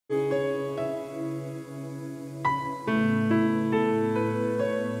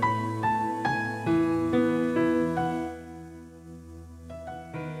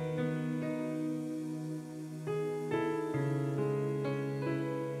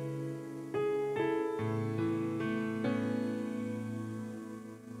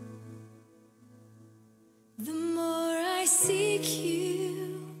seek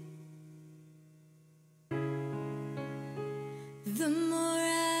you, the more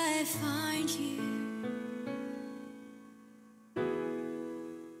I find you,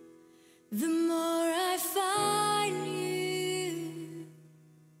 the more I find you,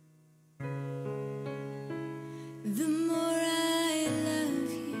 the more I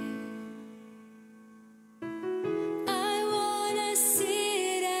love you. I wanna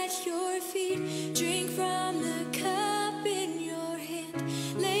sit at your feet, drink from the cup in your hand.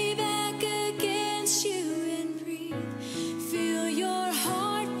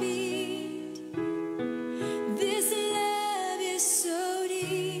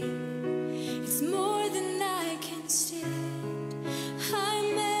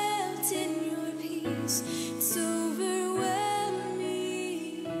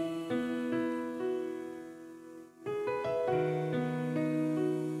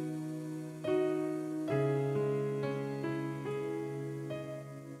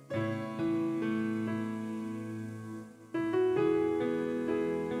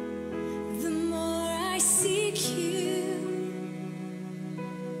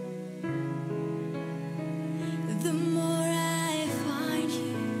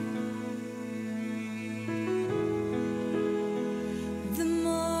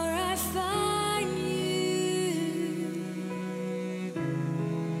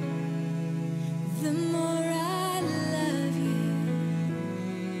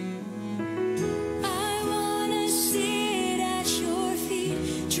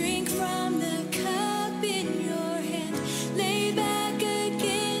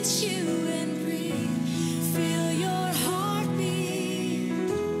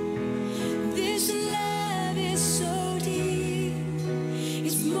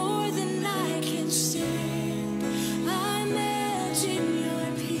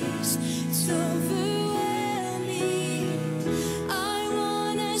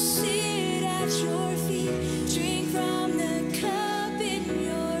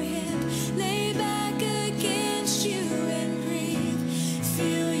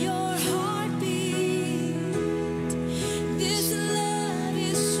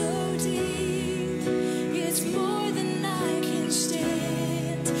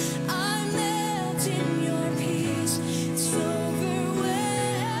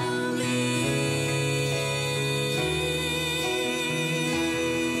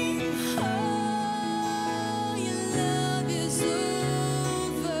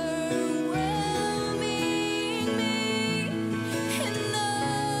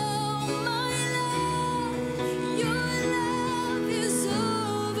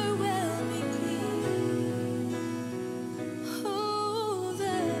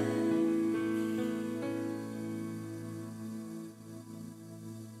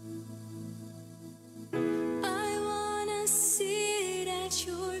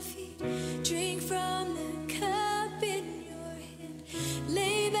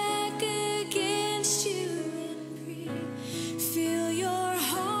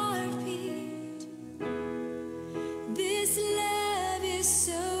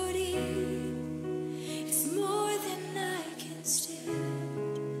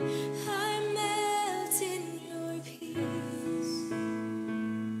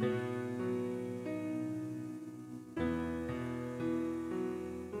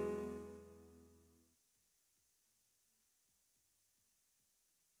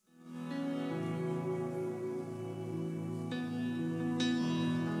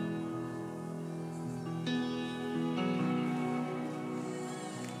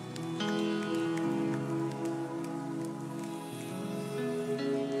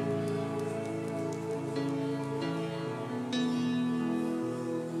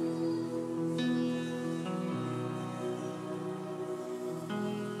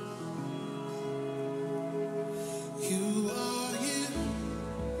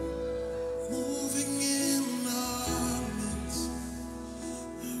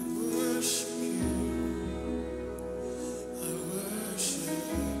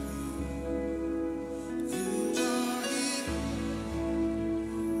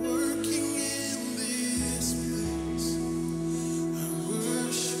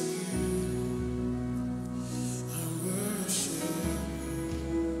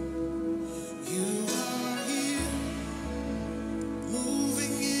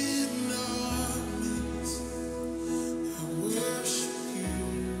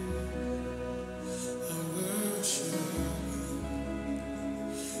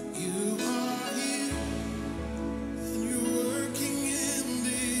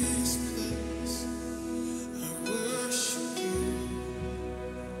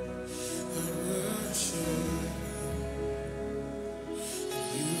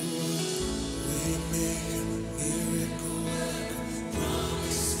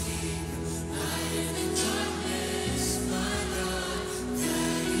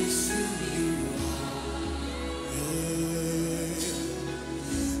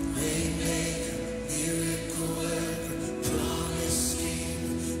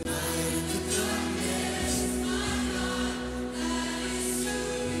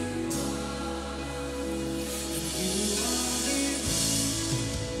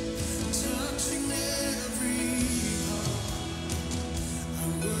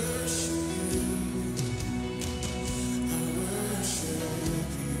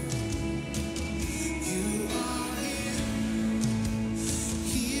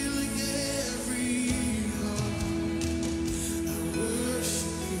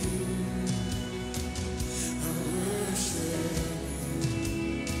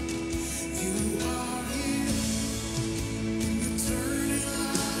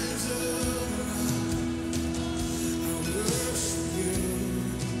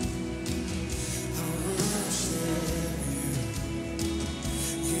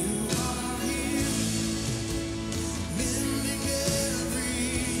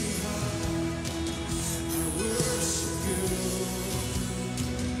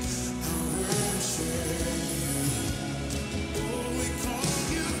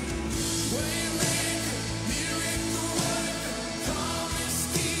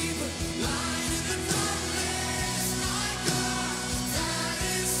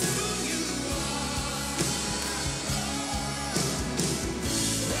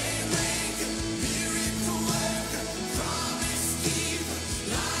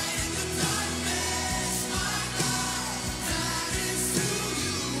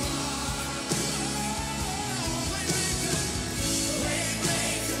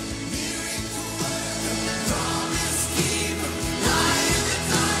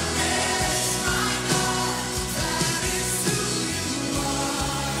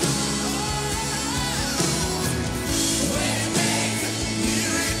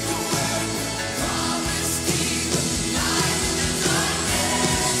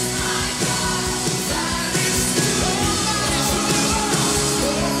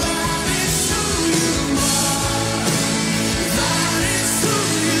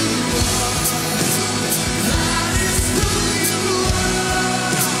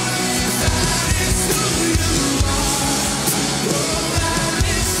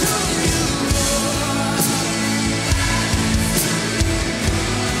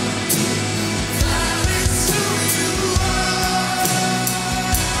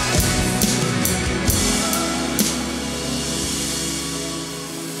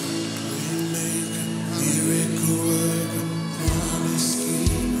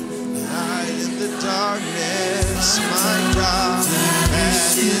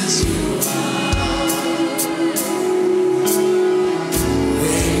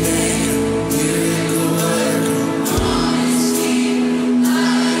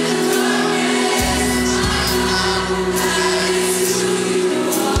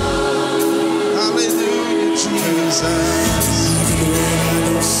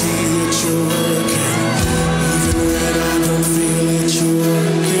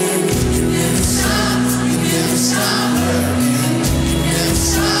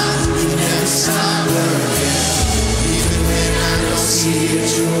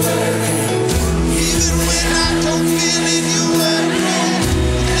 Even when I don't feel it, you're working.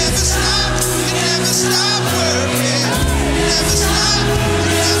 You never stop working. You never stop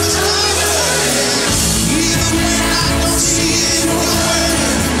working. Even when I don't see it, you're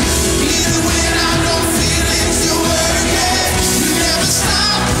working. Even when I don't feel it, you're working. You never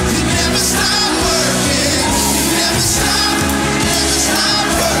stop working. You never stop working.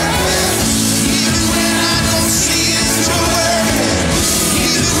 Working. Even when I don't see it, you're working.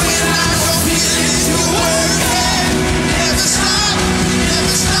 Even when I don't feel it, you're working. Never stop working.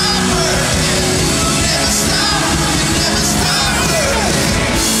 Never stop working.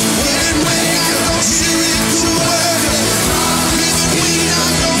 Even when I don't see it, you're working. Even when I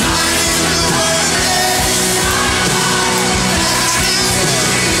don't mind it, you're working.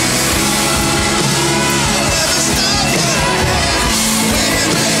 Never stop working. When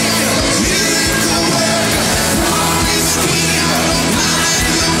I don't feel it, you're working. Promise me I don't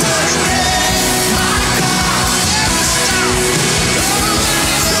mind, you're working. My God, never stop.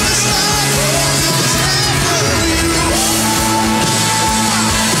 Never stop working.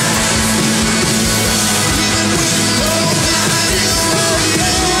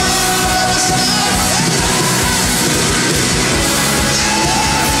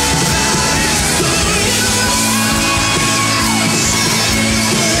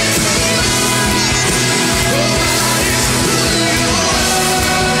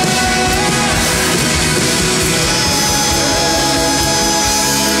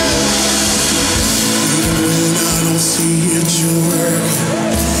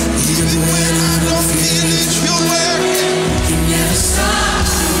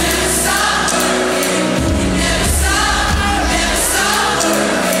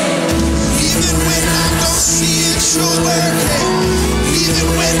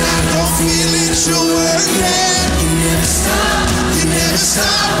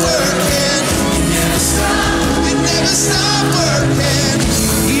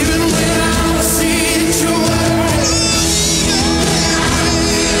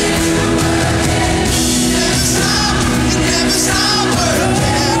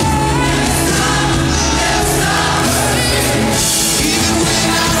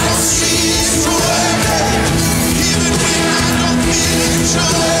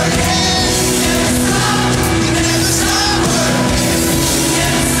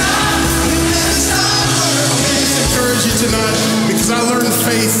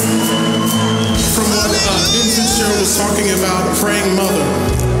 Talking about a praying mother.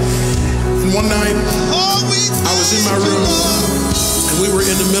 And one night, I was in my room, and we were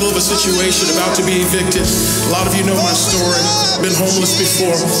in the middle of a situation, about to be evicted. A lot of you know my story. Been homeless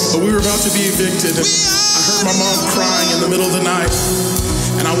before, but we were about to be evicted. And I heard my mom crying in the middle of the night,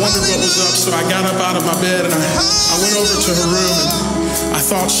 and I wondered what was up. So I got up out of my bed, and I went over to her room, and I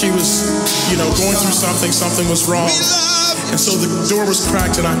thought she was, going through something. Something was wrong. And so the door was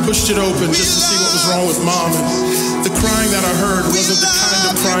cracked, and I pushed it open just to see what was wrong with Mom. And the crying that I heard wasn't the kind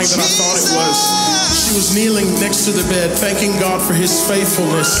of crying that I thought it was. She was kneeling next to the bed, thanking God for His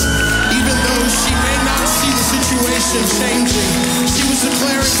faithfulness. Even though she may not see the situation changing, she was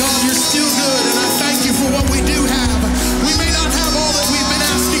declaring, God, you're still good, and I thank you for what we do have. We may not have all that we've been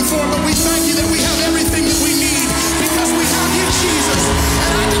asking for, but we thank you that we have everything that we need because we have you, Jesus.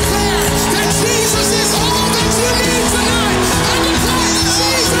 And I declare that Jesus is all that you need tonight. I declare that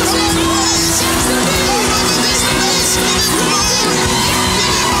Jesus is all that you need. This place is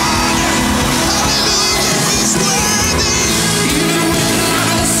hallelujah, He's worthy. Even when I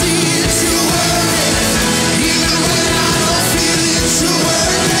don't see it, you're working. Even when I don't feel it, you're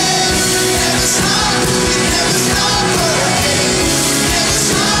working. Never stop, you never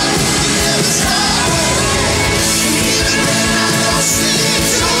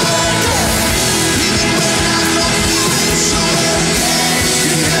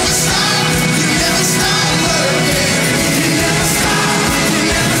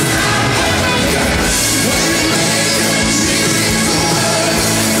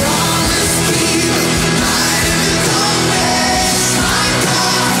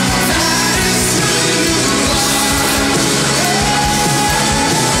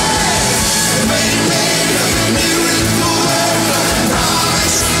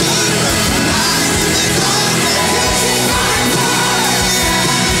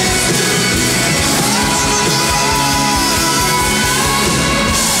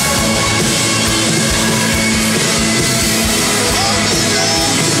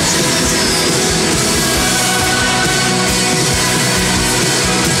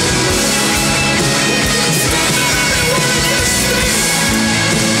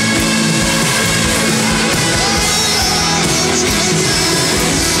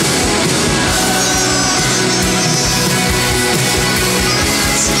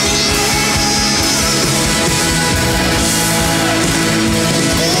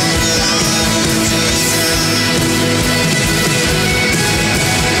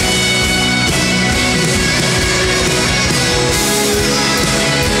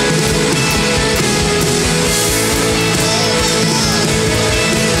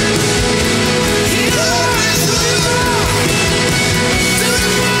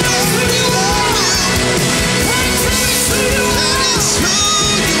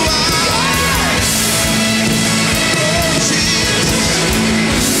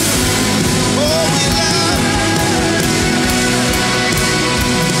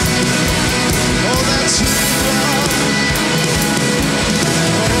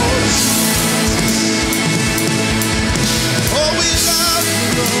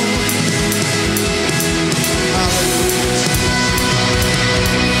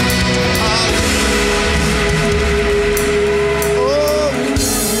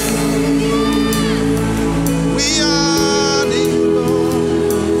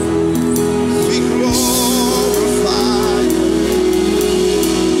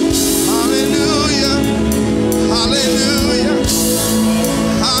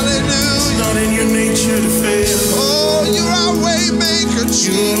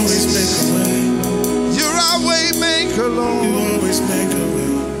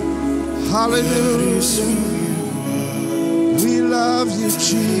Hallelujah. We love you,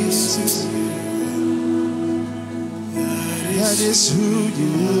 Jesus. That is who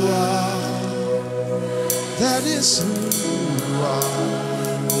you are. That is who you are.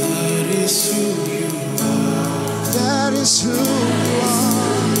 That is who you are. That is who you are.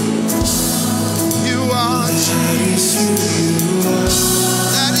 You are Jesus.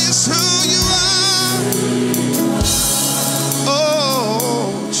 That is who you are.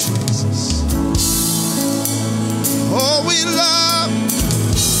 Oh, Jesus. Oh, we love.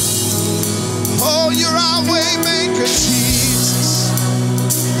 Oh, you're our way maker, Jesus.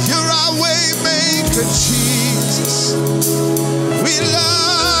 You're our way maker, Jesus. We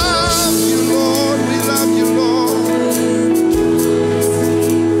love you, Lord. We love you, Lord.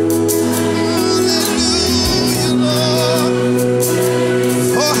 Hallelujah, Lord.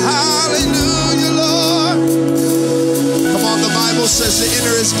 Oh, hallelujah, Lord. Come on, the Bible says to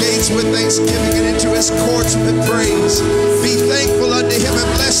enter his gates with thanksgiving and into his courts with praise. Be thankful unto him and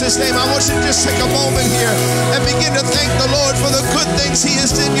bless his name. I want you to just take a moment here and begin to thank the Lord for the good things he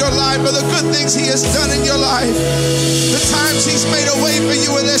has in your life, for the good things he has done in your life. The times he's made a way for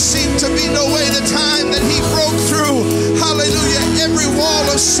you and there seemed to be no way. The time that he broke through, hallelujah, every wall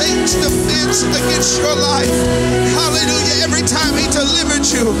of Satan's defense against your life. Hallelujah. Every time he delivered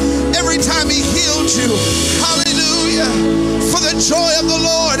you, every time he healed you. Hallelujah. For the joy of the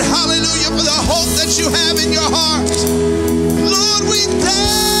Lord. Hallelujah. For the hope that you have in your heart. Lord, we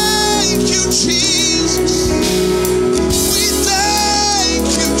thank you, Jesus. We thank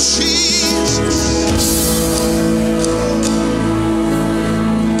you, Jesus.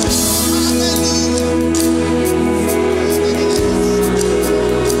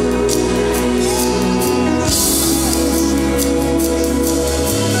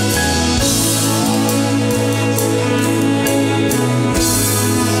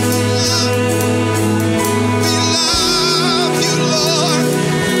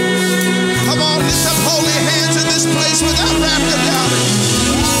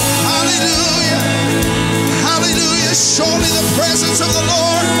 Surely the presence of the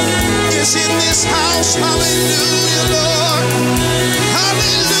Lord is in this house. Hallelujah, Lord.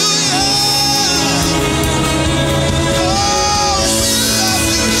 Hallelujah. Oh, we love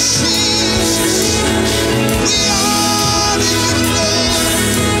you, Jesus. We honor you,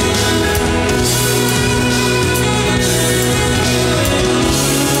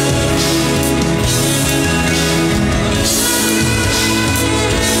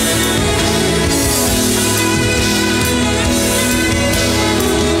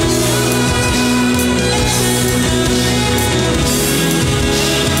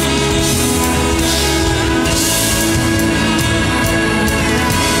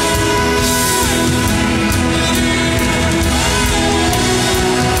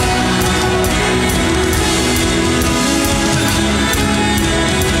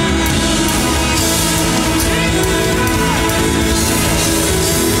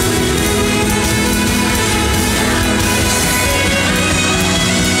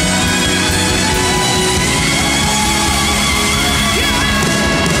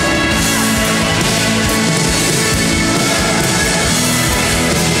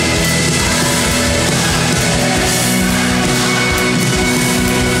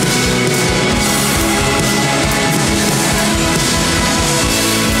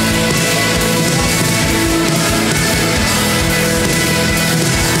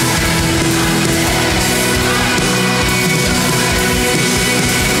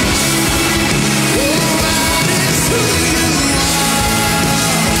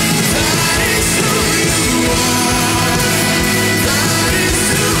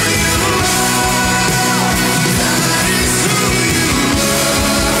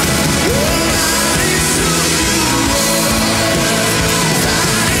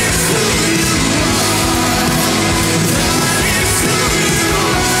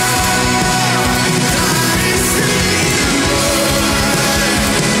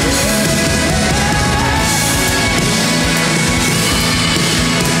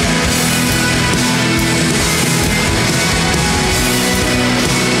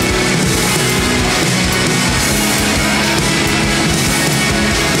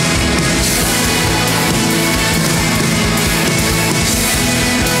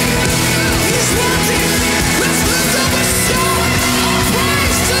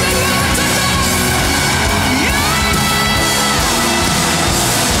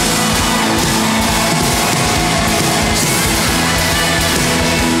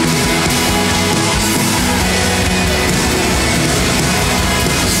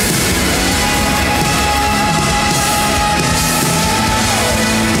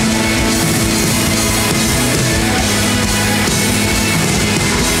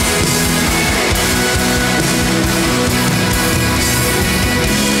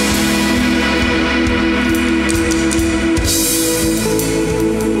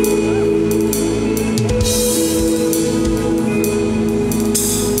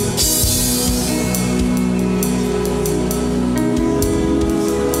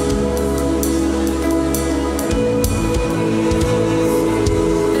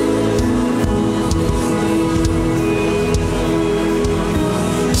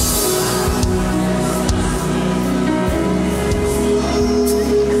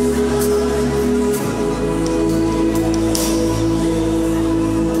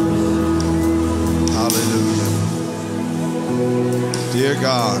 Dear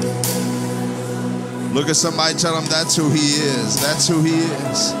God. Look at somebody, tell him that's who he is. That's who he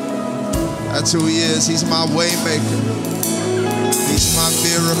is. That's who he is. He's my way maker. He's my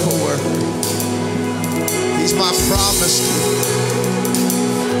miracle worker. He's my promise keeper.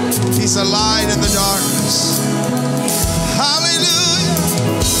 He's a light in the darkness. Hallelujah.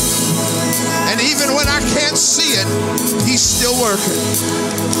 And even when I can't see it, he's still working.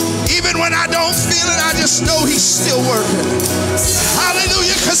 Even when I don't feel it, I just know he's still working.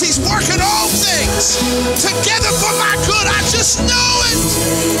 Hallelujah, because he's working all things together for my good. I just know it.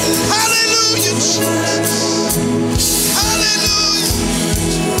 Hallelujah, Jesus. Hallelujah.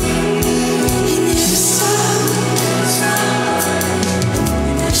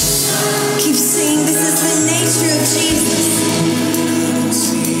 Keep saying this is the nature of Jesus.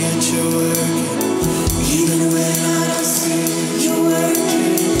 See it, you're working. Even when I don't see it, you're working.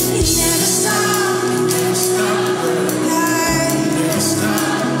 You never stop. Never stop. Never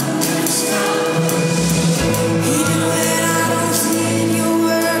stop. Never stop. Even when I don't see it, you're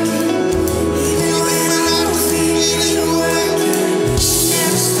working. Even when I don't feel it, you're working. You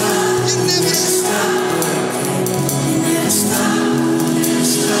never stop. You never stop. You never stop. Never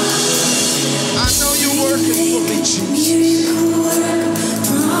stop. I know you're working for me, Jesus.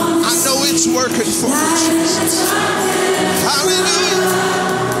 I know it's working for me, Jesus. Hallelujah.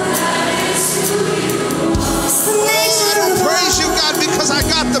 I praise you, God, because I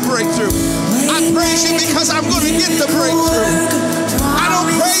got the breakthrough. I praise you because I'm going to get the breakthrough. I don't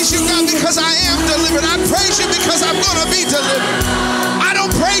praise you, God, because I am delivered. I praise you because I'm going to be delivered. I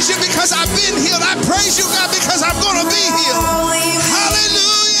don't praise you because I've been healed. I praise you, God, because I'm going to be healed. Hallelujah.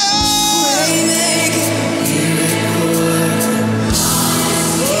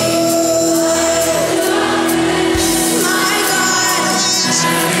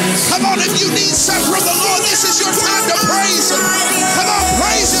 Come on, if you need something from the Lord, this is your time to praise him. Come on,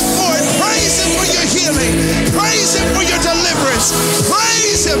 praise him for it. Praise him for your healing. Praise him for your deliverance.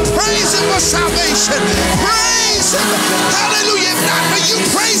 Praise him for salvation. Praise him. Hallelujah. If not for you,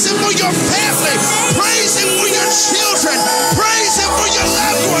 praise him for your family. Praise him for your children. Praise him for your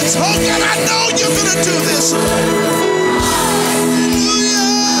loved ones. Oh God, I know you're going to do this.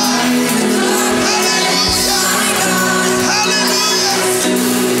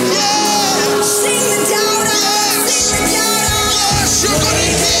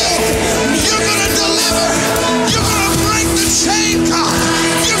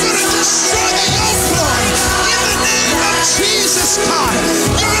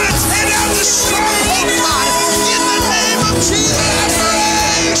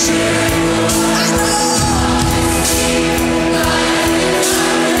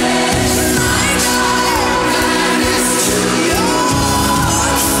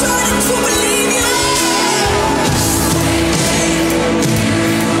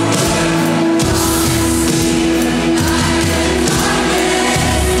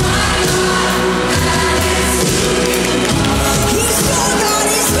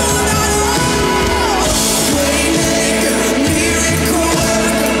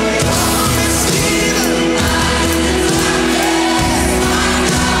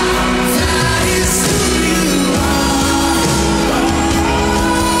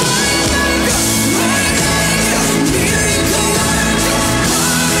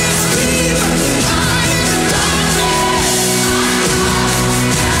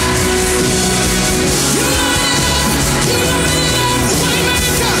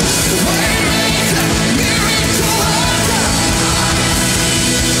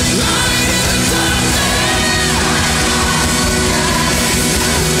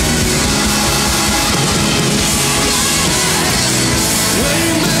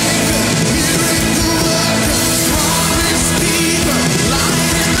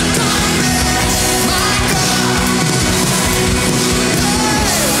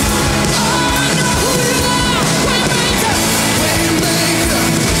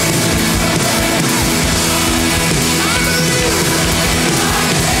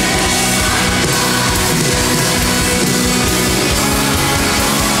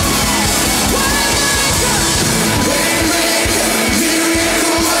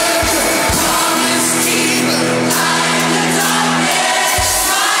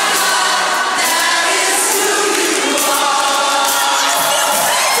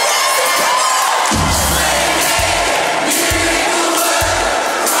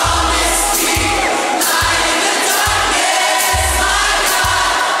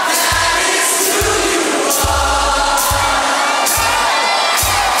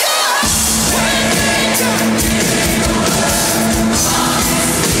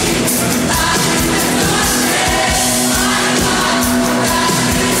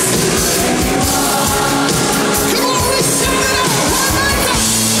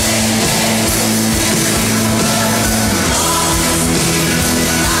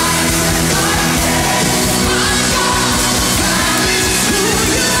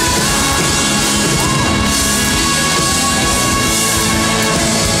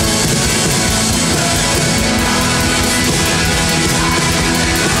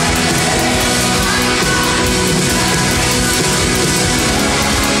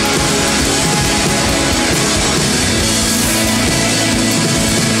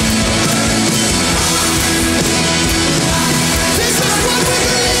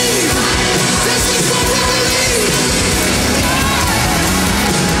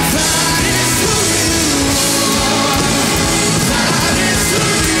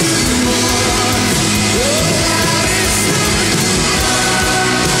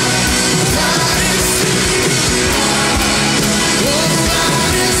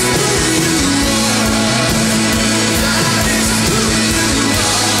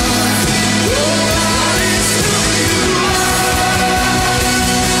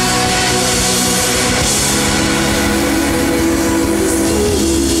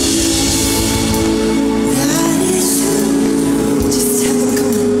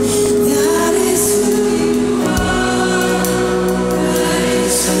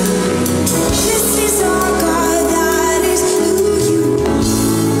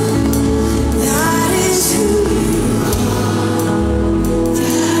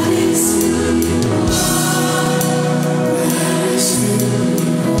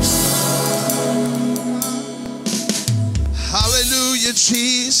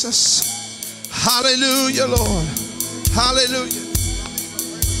 Jesus. Hallelujah, Lord. Hallelujah.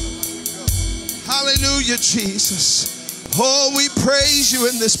 Hallelujah, Jesus. Oh, we praise you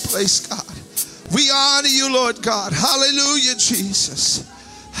in this place, God. We honor you, Lord God. Hallelujah, Jesus.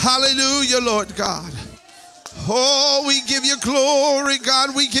 Hallelujah, Lord God. Oh, we give you glory,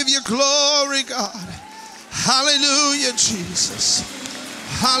 God. We give you glory, God. Hallelujah, Jesus.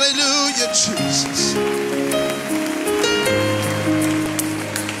 Hallelujah, Jesus.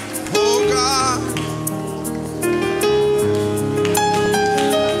 Oh, God.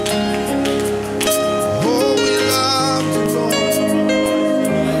 Oh, we love you, Lord.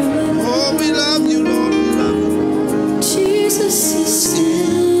 Oh, we love you, Lord. We love you. Jesus is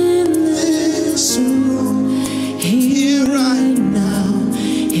in this room, here right now,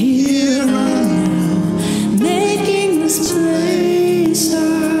 here right now, making this place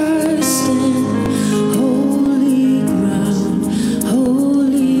our stand. Holy ground,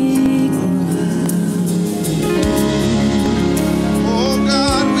 holy ground. Oh,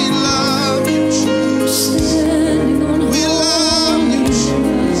 God, we love you, Jesus. Standing on We love you,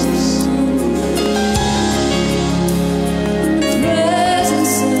 Jesus.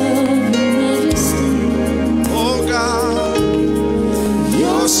 presence of your majesty. Oh, God,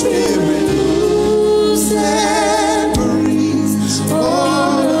 Your spirit moves and breathes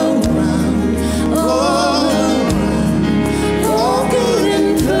all around, all good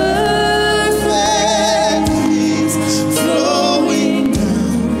and perfect things flowing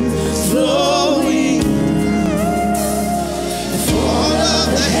down, flowing. all of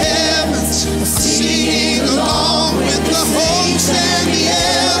the heavens singing along with the hosts and the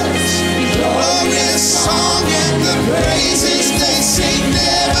elders. Glorious song and the praises they sing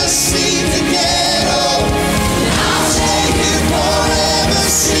never seem to get old. And I'll take it forever,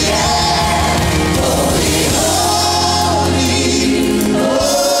 singing, holy, holy,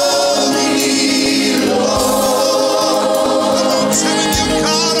 holy Lord. Come on, sing it, you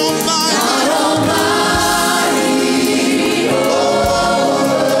God Almighty.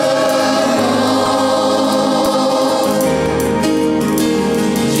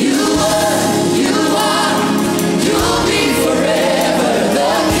 You'll be forever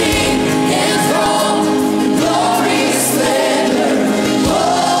the King enthroned, glory, splendor,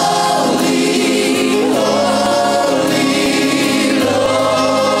 holy, holy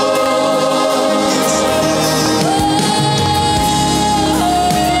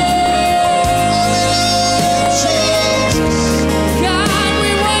God,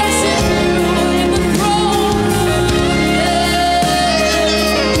 we worship you in the throne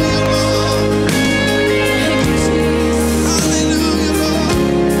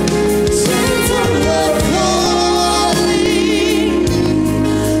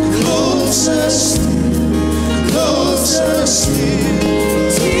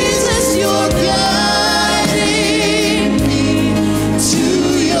Jesus, you're guiding me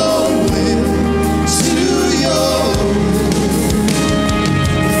to your will, to your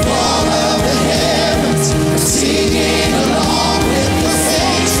all of the heavens singing along with the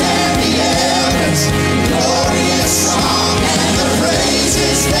saints and the elders. Glorious song and the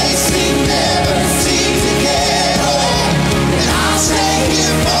praises they sing never seem to get old. And I'll take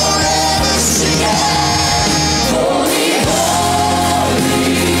it forever, singing, holy, holy,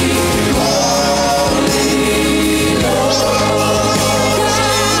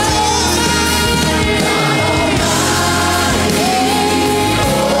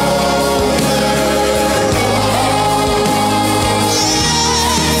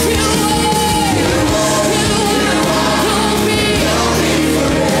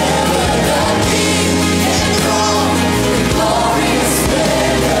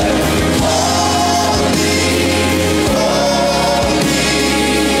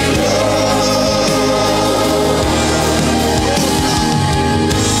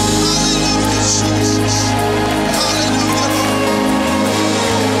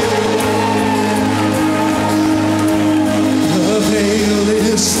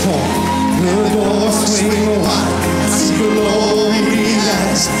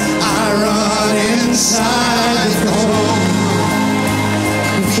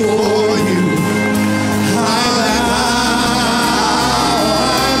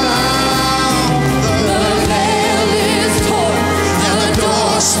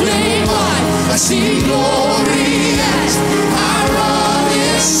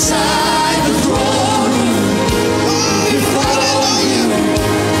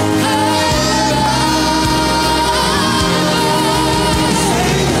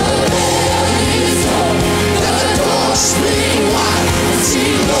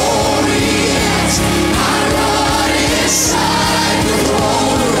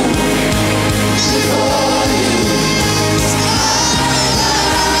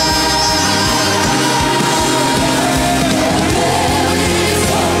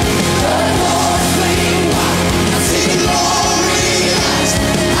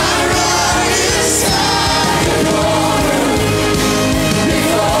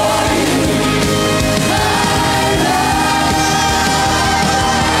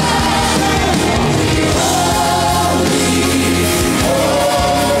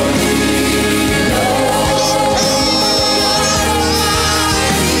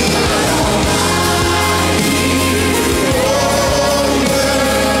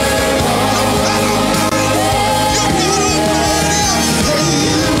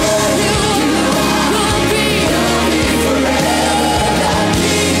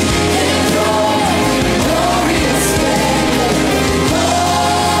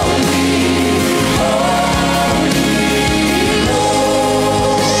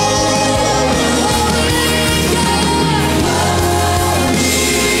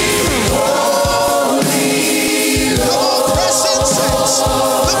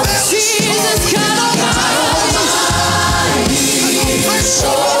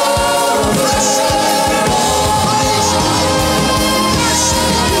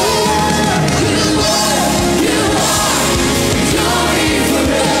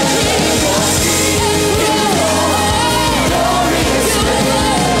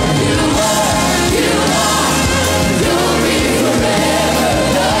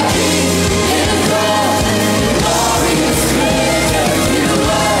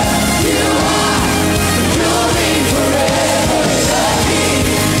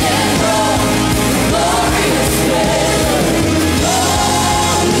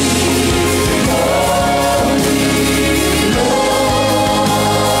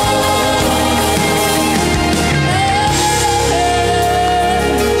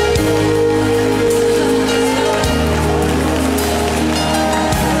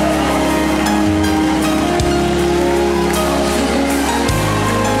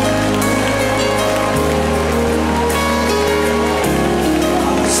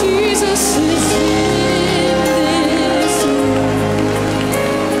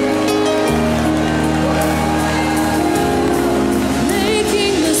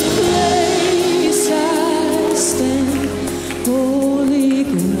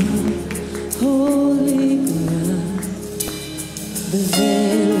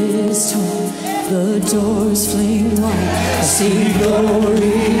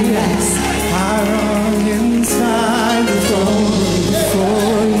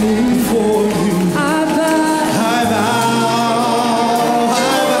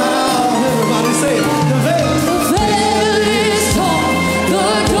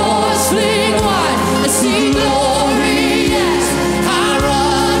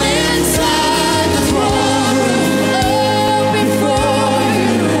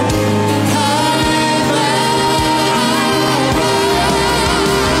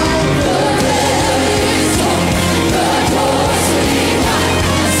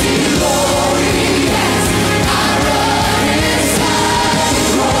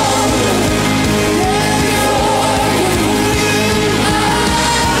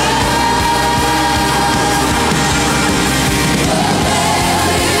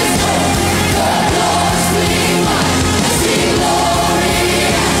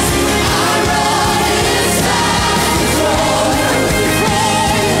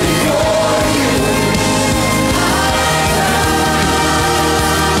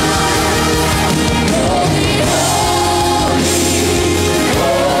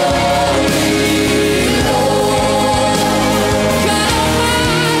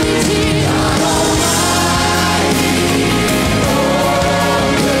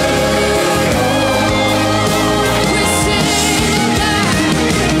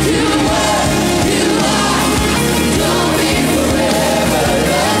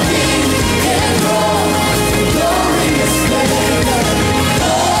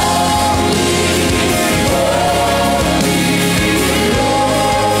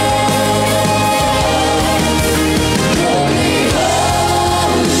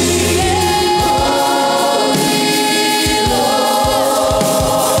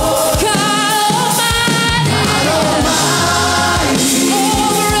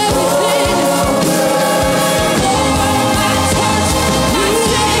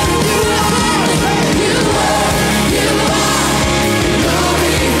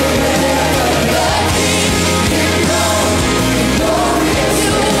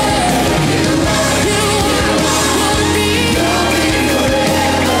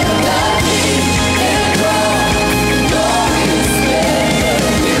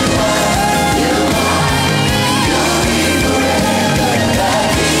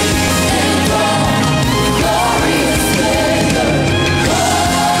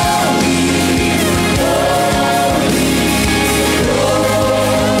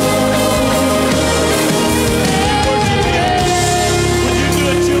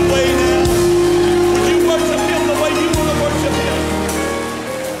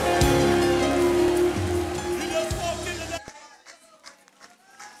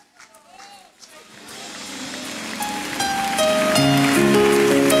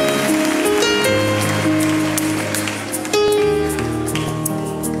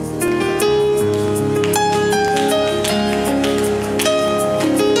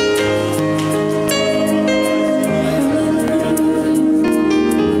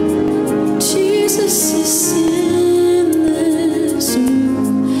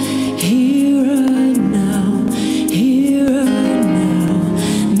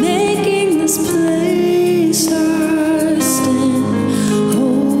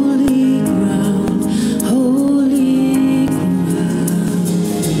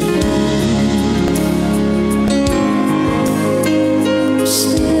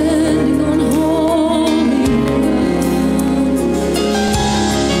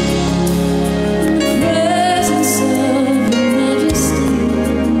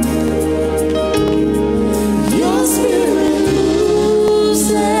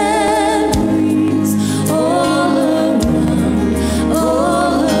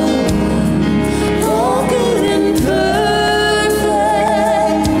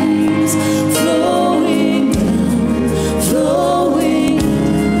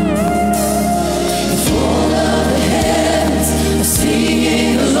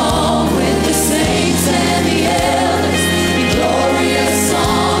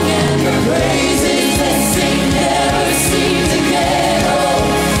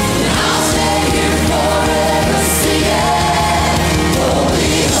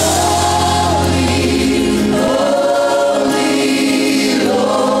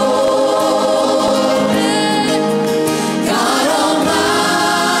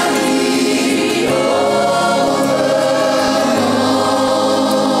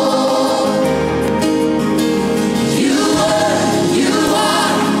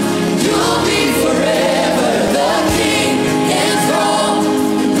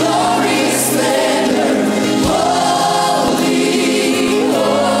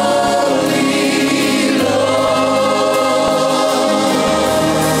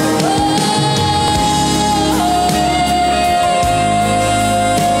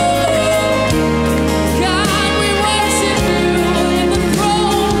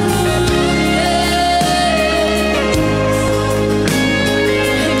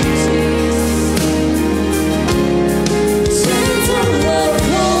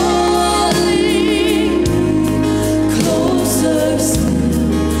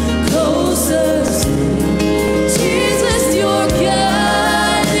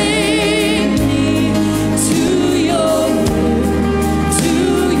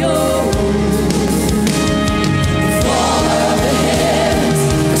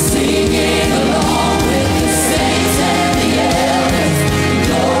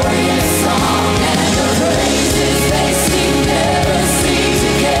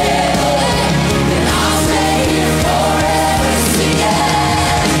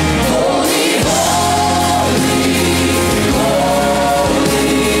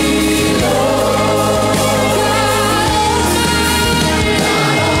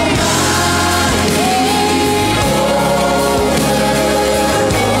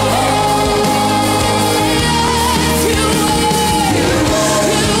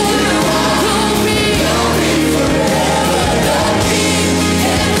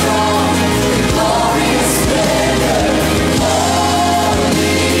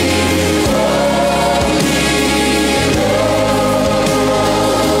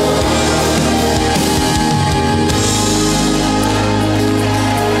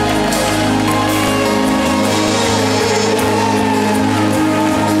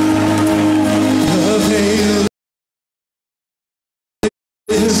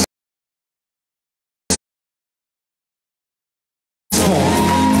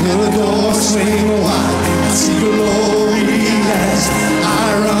 The doors swing wide. I see glory as I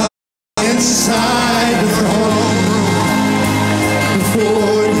run inside the throne room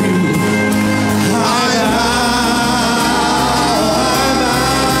before you. I bow.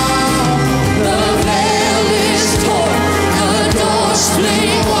 The veil is torn, the doors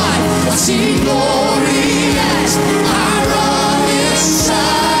swing wide. I see glory as I run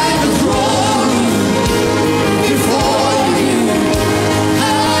inside.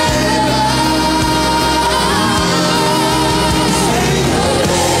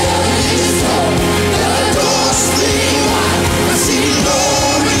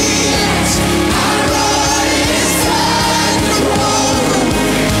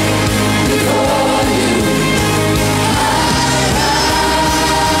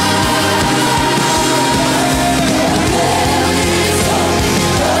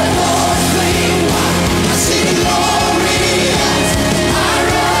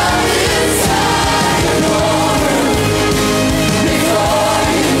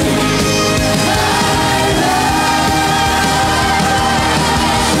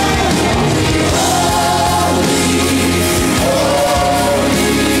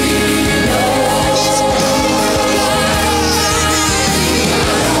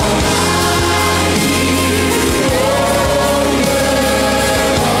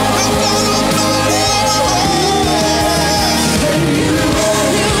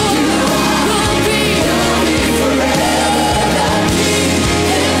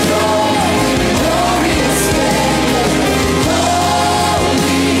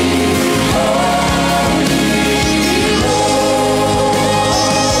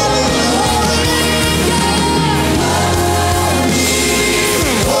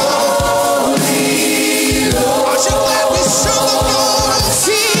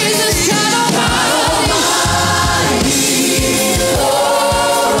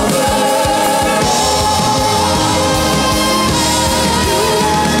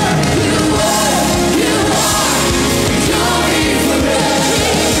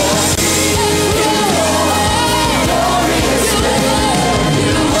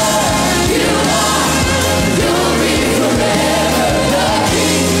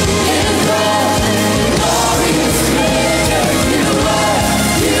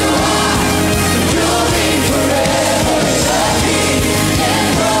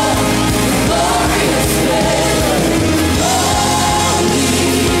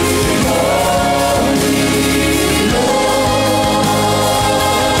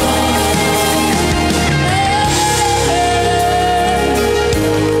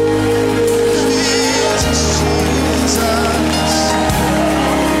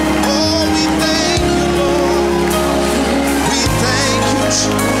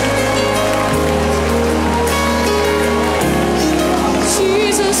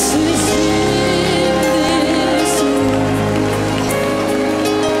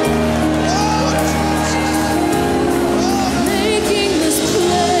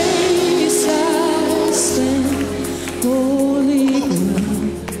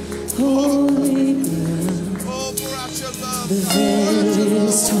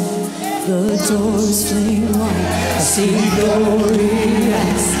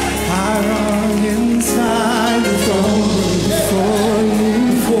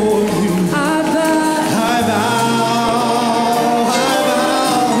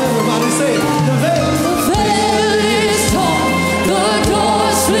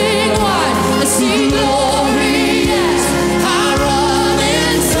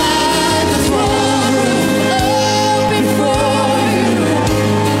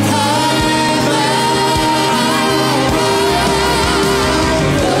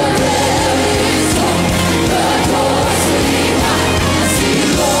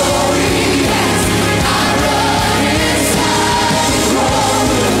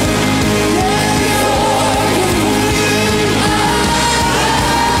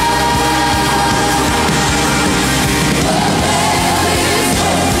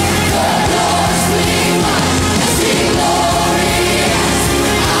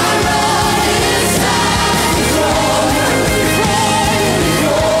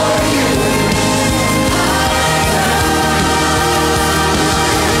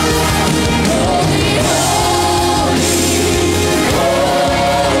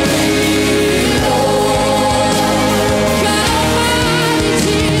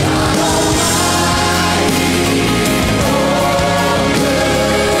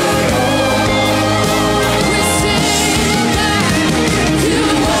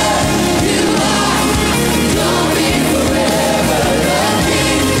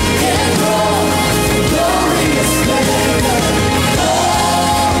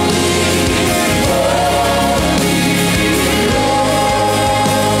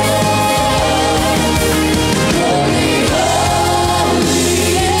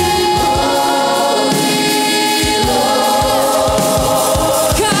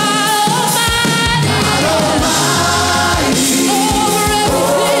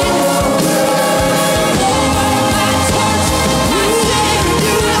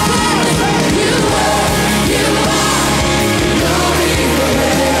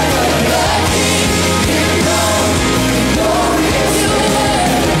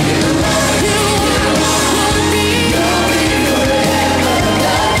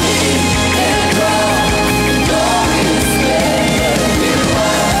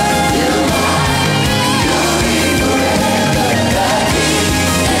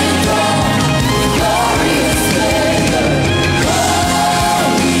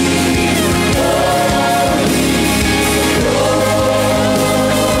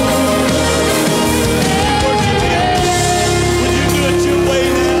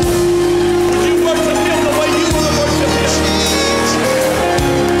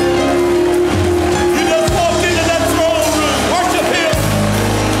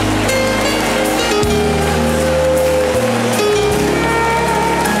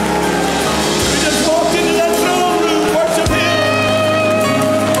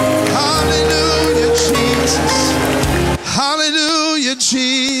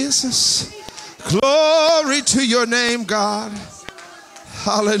 your name, God.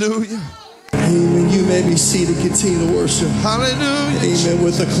 Hallelujah. Amen. You may be seated. Continue to worship. Hallelujah. Amen.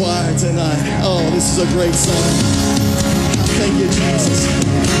 With the choir tonight. Oh, this is a great song. Thank you, Jesus.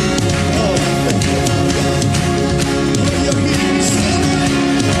 Oh, thank you.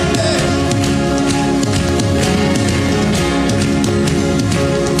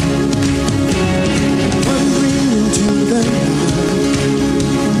 Wandering into the night,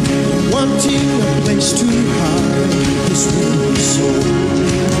 wanting a place to hide this weary soul.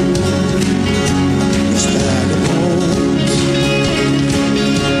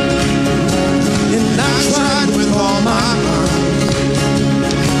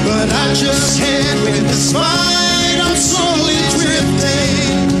 I just can't win this fight. I'm slowly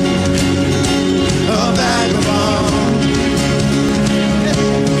drifting a vagabond.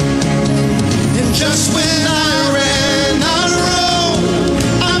 And just when I ran out of road,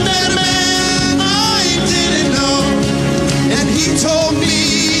 I met a man I didn't know, and he told me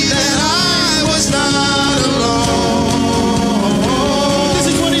that I was not alone. This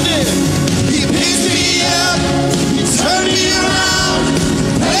is what he did. He picked me up, he turned me around,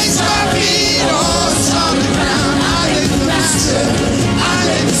 placed my feet on solid ground. I thank the Master, I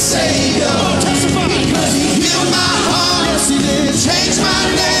thank the Savior, because He healed my heart, changed my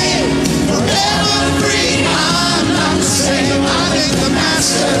name, forever free. I'm not the same. I thank the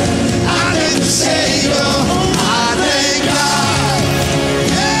Master, I thank the Savior, I thank God.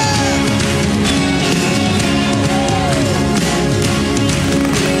 Yeah.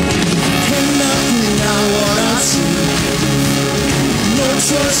 Cannot deny what I see. No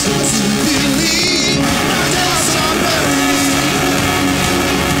choice but to believe. My doubts are buried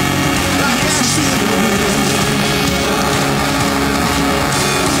like ashes in the wind.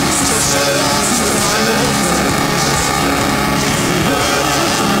 Still so lost to find a friend.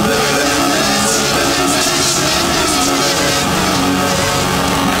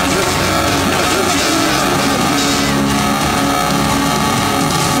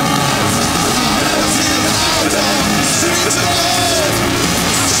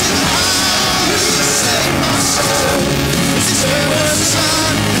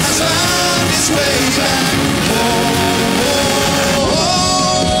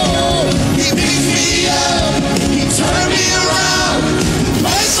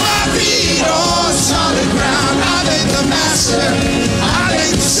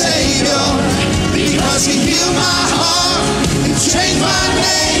 Because He healed my heart and changed my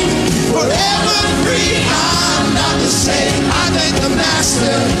name, forever free. I'm not the same. I thank the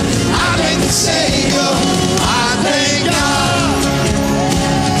Master, I thank the Savior, I thank God.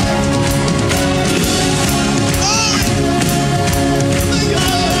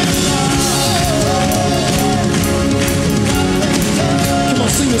 Come on,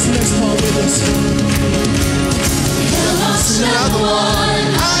 sing this next part with us. Another one.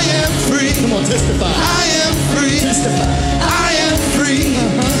 I am free. Come on, testify. I am free. Testify. I am free.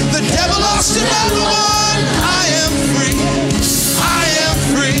 The devil lost another one. I am free. I am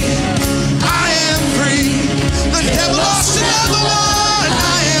free. I am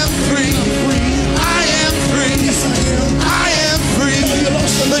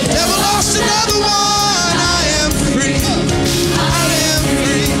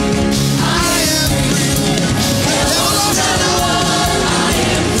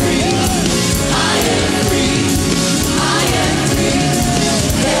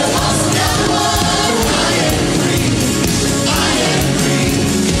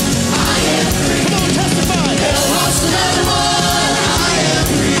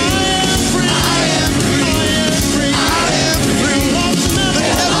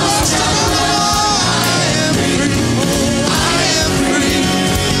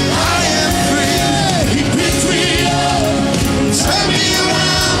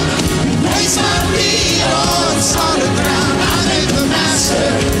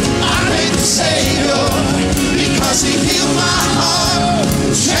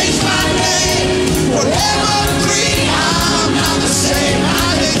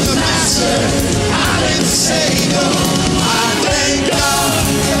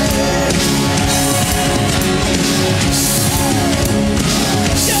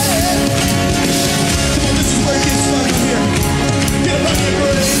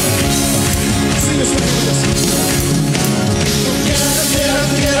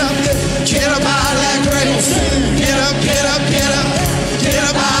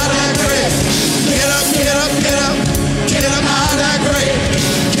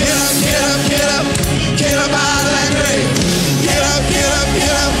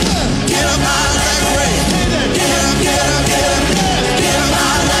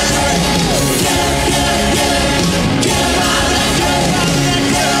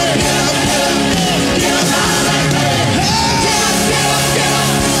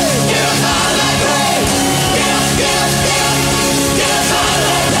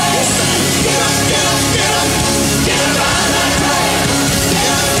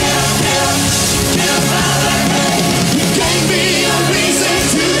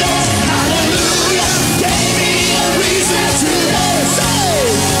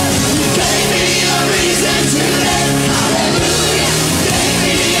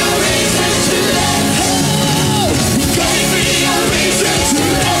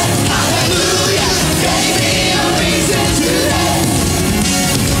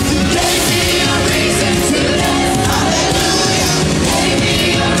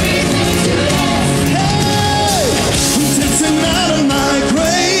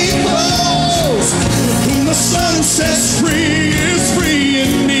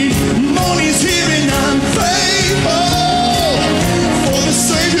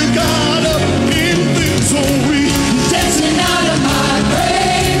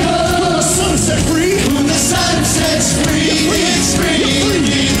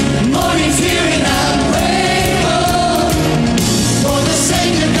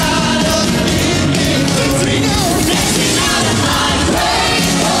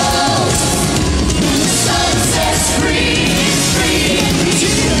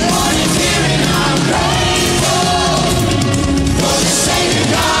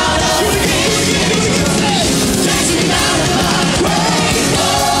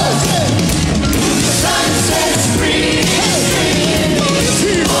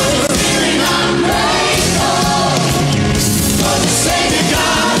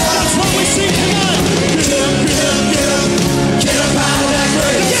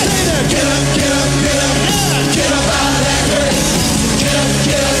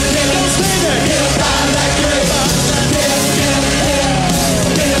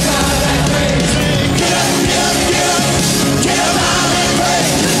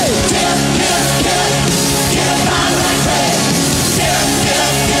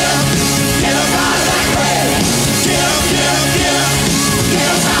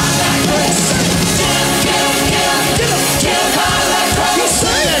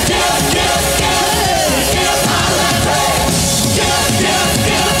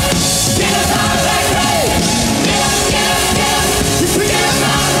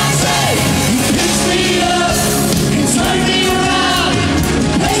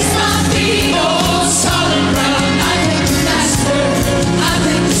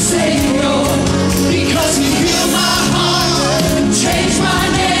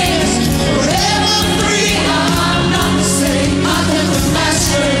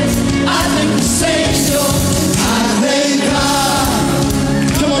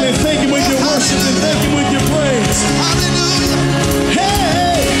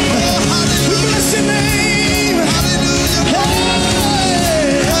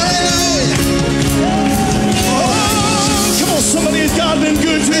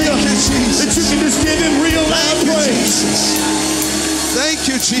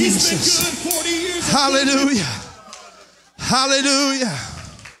Jesus. Hallelujah. Hallelujah.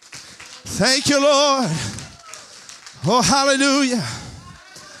 Thank you, Lord. Oh, hallelujah.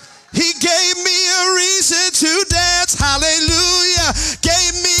 He gave me a reason to dance. Hallelujah.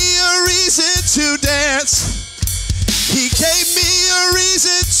 Gave me a reason to dance. He gave me a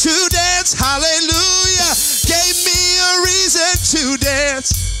reason to dance. Hallelujah. Gave me a reason to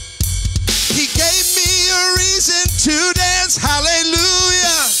dance. He gave me a reason to dance.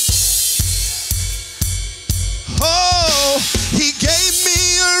 Hallelujah. Oh, he gave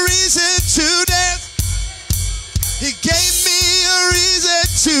me a reason to dance. He gave me a reason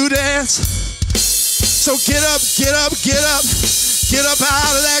to dance. So get up, get up, get up. Get up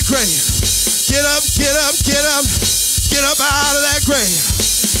out of that grave. Get up, get up, get up. Get up out of that grave.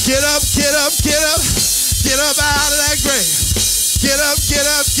 Get up, get up, get up. Get up out of that grave. Get up, get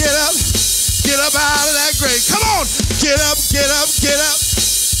up, get up. Get up out of that grave. Come on. Get up, get up, get up.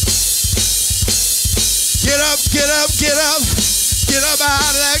 Get up, get up, get up. Get up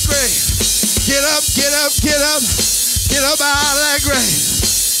out of that grave. Get up, get up, get up. Get up out of that grave.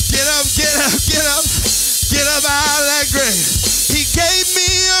 Get up, get up, get up. Get up out of that grave. He gave me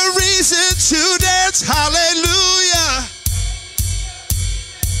a reason to dance. Hallelujah.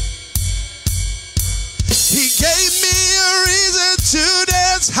 He gave me a reason to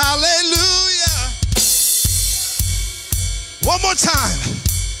dance. Hallelujah. One more time.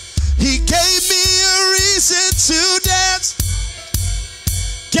 He gave me a reason to dance.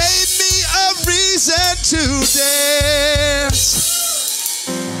 Gave me a reason to dance.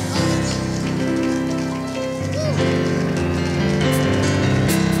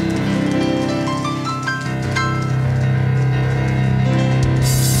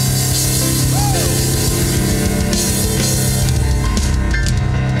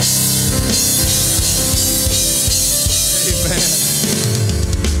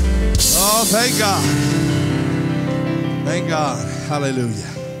 Oh, thank God. Thank God. Hallelujah.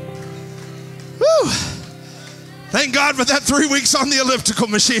 Woo. Thank God for that 3 weeks on the elliptical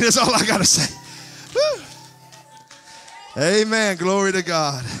machine is all I got to say. Woo. Amen. Glory to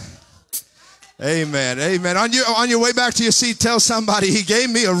God. Amen. Amen. On your way back to your seat, tell somebody he gave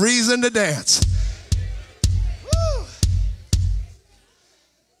me a reason to dance. Woo.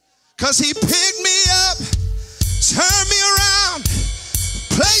 'Cause he picked me up, turned me around,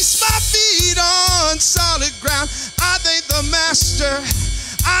 place my feet on solid ground. I thank the Master,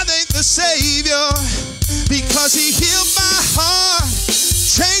 I thank the Savior, because he healed my heart,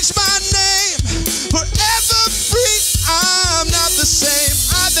 changed my name, forever free. I'm not the same.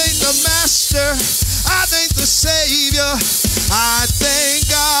 I thank the Master, I thank the Savior, I thank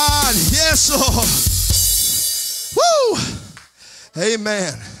God. Yes, Lord. Woo!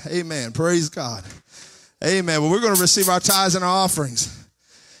 Amen. Amen. Praise God. Amen. Well, we're going to receive our tithes and our offerings.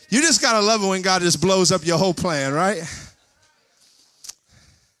 You just got to love it when God just blows up your whole plan, right?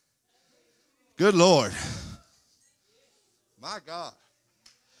 Good Lord. My God.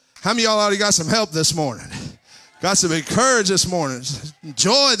 How many of y'all already got some help this morning? Got some encouragement this morning.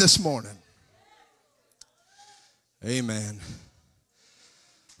 Joy this morning. Amen.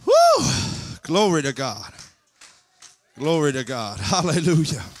 Woo! Glory to God. Glory to God.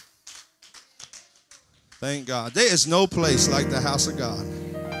 Hallelujah. Thank God. There is no place like the house of God.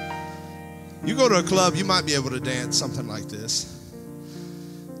 You go to a club, you might be able to dance something like this.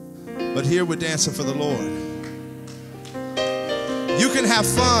 But here we're dancing for the Lord. You can have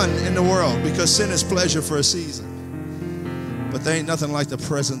fun in the world because sin is pleasure for a season. But there ain't nothing like the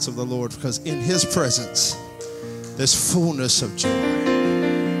presence of the Lord, because in his presence, there's fullness of joy.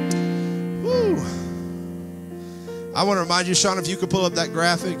 Woo. I want to remind you, Sean, if you could pull up that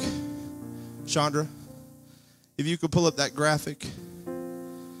graphic. Chandra, if you could pull up that graphic.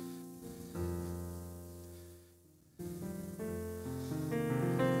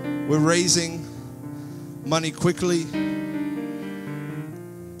 We're raising money quickly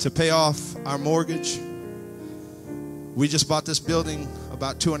to pay off our mortgage. We just bought this building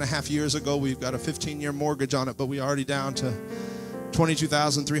about 2.5 years ago. We've got a 15-year mortgage on it, but we're already down to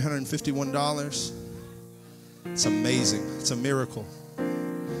 $22,351. It's amazing. It's a miracle.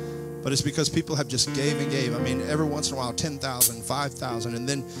 But it's because people have just gave and gave. I mean, every once in a while, 10,000, 5,000, and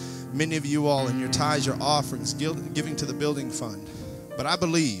then many of you all in your tithes, your offerings, giving to the building fund. But I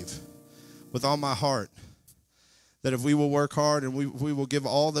believe with all my heart that if we will work hard and we will give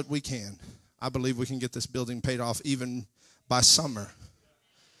all that we can, I believe we can get this building paid off even by summer.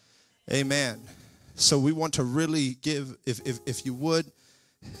 Amen. So we want to really give, if you would,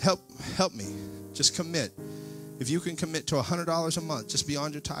 help me. Just commit. If you can commit to $100 a month, just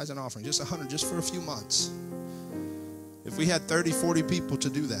beyond your tithes and offering, just $100, just for a few months. If we had 30, 40 people to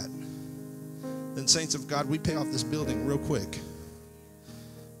do that, then saints of God, we pay off this building real quick.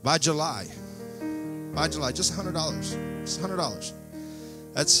 By July, just $100. Just $100.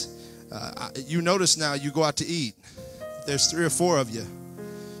 That's, you notice now you go out to eat. If there's 3 or 4 of you,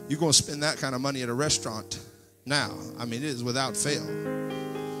 you're going to spend that kind of money at a restaurant now. I mean, it is without fail.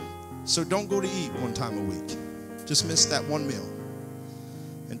 So don't go to eat one time a week. Just miss that one meal.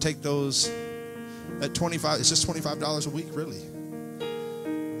 And take those, at it's just $25 a week, really.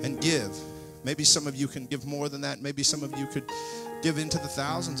 And give. Maybe some of you can give more than that. Maybe some of you could give into the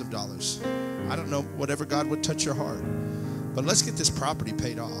thousands of dollars. I don't know, whatever God would touch your heart. But let's get this property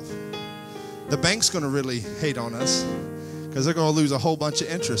paid off. The bank's going to really hate on us because they're going to lose a whole bunch of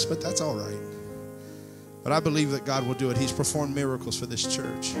interest, but that's all right. But I believe that God will do it. He's performed miracles for this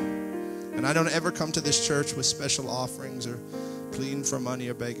church. And I don't ever come to this church with special offerings or pleading for money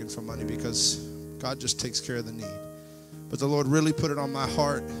or begging for money, because God just takes care of the need. But the Lord really put it on my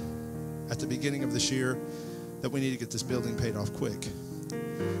heart at the beginning of this year that we need to get this building paid off quick.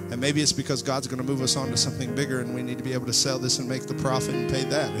 And maybe it's because God's going to move us on to something bigger and we need to be able to sell this and make the profit and pay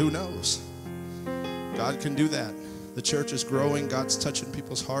that. Who knows? God can do that. The church is growing. God's touching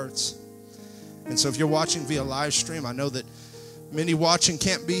people's hearts. And so if you're watching via live stream, I know that many watching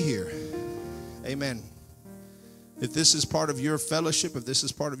can't be here. Amen. If this is part of your fellowship, if this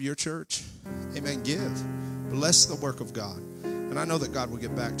is part of your church, amen, give. Bless the work of God. And I know that God will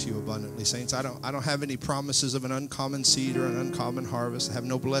get back to you abundantly, saints. I don't have any promises of an uncommon seed or an uncommon harvest. I have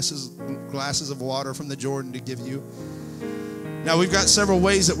no glasses of water from the Jordan to give you. Now, we've got several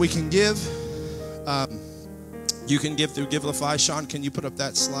ways that we can give. You can give through Givelify. Sean, can you put up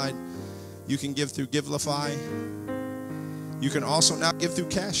that slide? You can give through Givelify. You can also now give through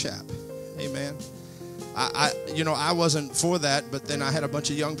Cash App. Amen. I wasn't for that, but then I had a bunch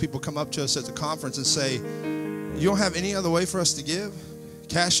of young people come up to us at the conference and say, you don't have any other way for us to give?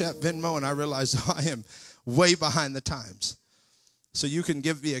 Cash App, Venmo, and I realized I am way behind the times. So you can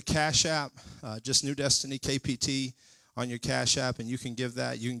give via Cash App, just New Destiny, KPT, on your Cash App, and you can give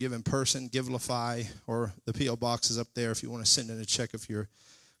that. You can give in person, Givelify, or the P.O. box is up there if you want to send in a check if you're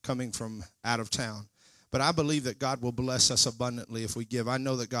coming from out of town. But I believe that God will bless us abundantly if we give. I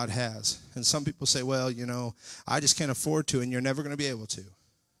know that God has. And some people say, well, I just can't afford to, and you're never going to be able to.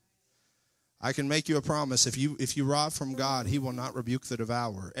 I can make you a promise. If you rob from God, he will not rebuke the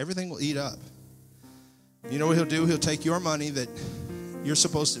devourer. Everything will eat up. You know what he'll do? He'll take your money that you're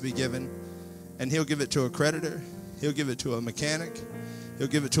supposed to be given, and he'll give it to a creditor. He'll give it to a mechanic. He'll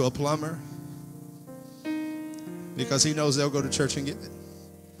give it to a plumber, because he knows they'll go to church and give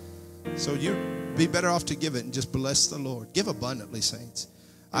it. So you be better off to give it and just bless the Lord. Give abundantly, saints.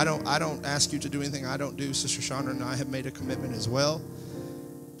 I don't ask you to do anything I don't do. Sister Chandra and I have made a commitment as well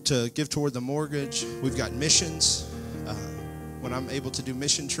to give toward the mortgage. We've got missions. When I'm able to do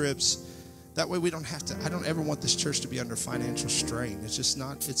mission trips, that way we don't have to. I don't ever want this church to be under financial strain. It's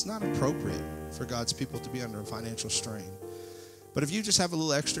not appropriate for God's people to be under a financial strain. But if you just have a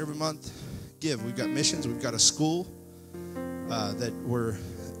little extra every month, give. We've got missions. We've got a school that we're,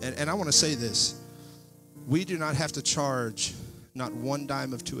 and I want to say this. We do not have to charge not one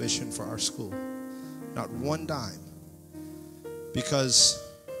dime of tuition for our school. Not one dime. Because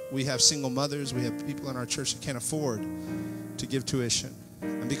we have single mothers, we have people in our church that can't afford to give tuition.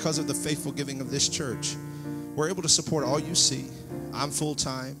 And because of the faithful giving of this church, we're able to support all you see. I'm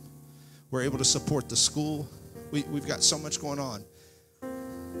full-time. We're able to support the school. We've got so much going on.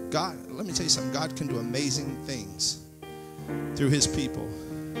 God, let me tell you something. God can do amazing things through his people.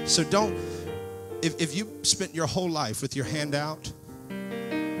 So don't, if you spent your whole life with your hand out,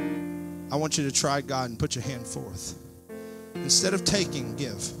 I want you to try God and put your hand forth. Instead of taking,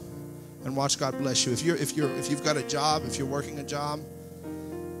 give, and watch God bless you. If you've got a job, if you're working a job,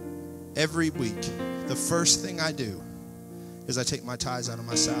 every week, the first thing I do is I take my tithes out of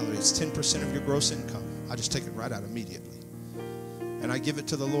my salary. It's 10% of your gross income. I just take it right out immediately. And I give it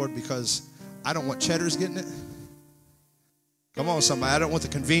to the Lord because I don't want Cheddar's getting it. Come on, somebody. I don't want the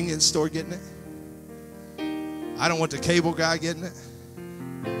convenience store getting it. I don't want the cable guy getting it.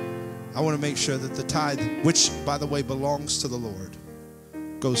 I want to make sure that the tithe, which, by the way, belongs to the Lord,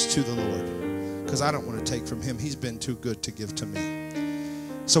 goes to the Lord. Because I don't want to take from him. He's been too good to give to me.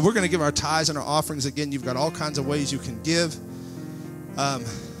 So we're going to give our tithes and our offerings. Again, you've got all kinds of ways you can give.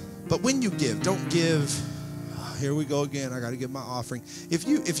 But when you give, don't give, oh, here we go again, I got to give my offering.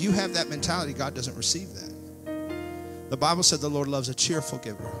 If you have that mentality, God doesn't receive that. The Bible said the Lord loves a cheerful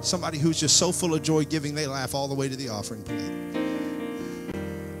giver. Somebody who's just so full of joy giving, they laugh all the way to the offering plate.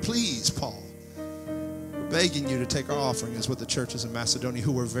 Please, Paul, we're begging you to take our offering, is what the churches in Macedonia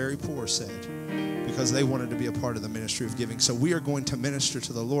who were very poor said. because they wanted to be a part of the ministry of giving. So we are going to minister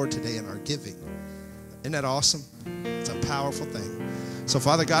to the Lord today in our giving. Isn't that awesome? It's a powerful thing. So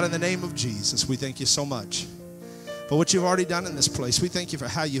Father God, in the name of Jesus, we thank you so much for what you've already done in this place. We thank you for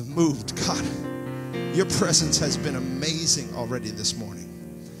how you've moved. God, your presence has been amazing already this morning.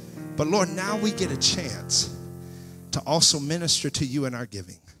 But Lord, now we get a chance to also minister to you in our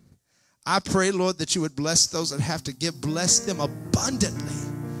giving. I pray, Lord, that you would bless those that have to give. Bless them abundantly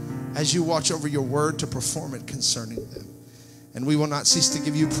as you watch over your word to perform it concerning them. And we will not cease to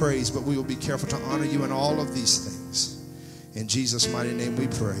give you praise, but we will be careful to honor you in all of these things. In Jesus' mighty name we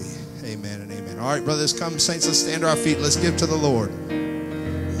pray. Amen and amen. All right, brothers, come, saints, let's stand to our feet. Let's give to the Lord.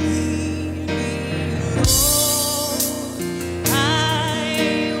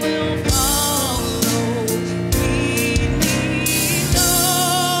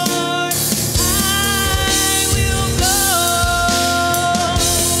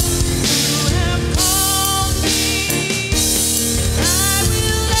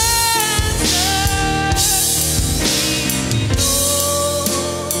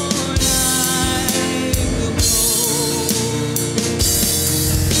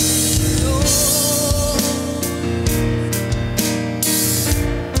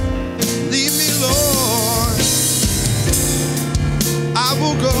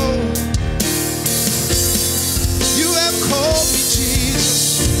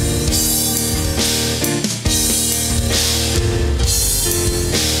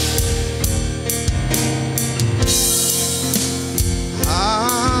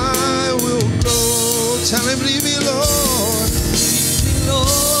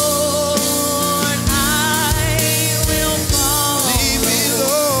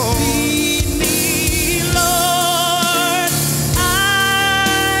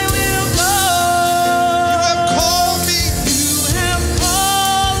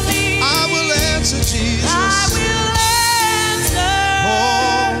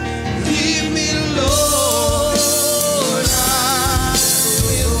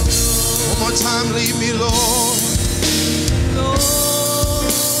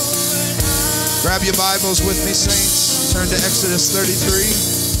 Grab your Bibles with me, saints. Turn to Exodus 33,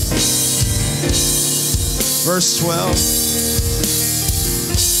 verse 12.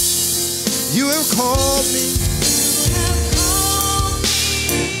 You have called me.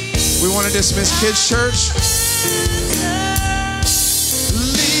 We want to dismiss Kids Church.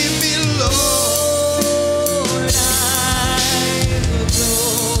 Leave me, Lord.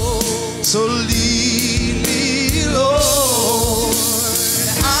 So lead me, Lord.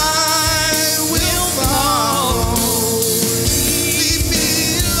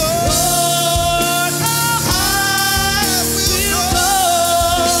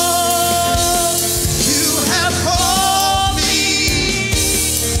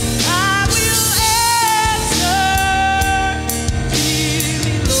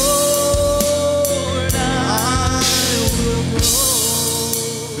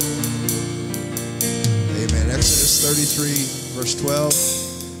 Verse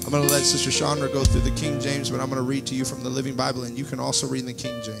 12. I'm going to let Sister Chandra go through the King James, but I'm going to read to you from the Living Bible, and you can also read in the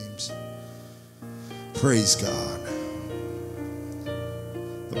King James. Praise God.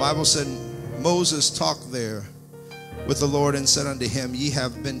 The Bible said, Moses talked there with the Lord and said unto him, Ye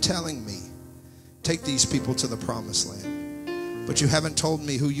have been telling me, take these people to the promised land, but you haven't told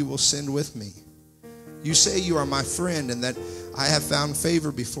me who you will send with me. You say you are my friend and that I have found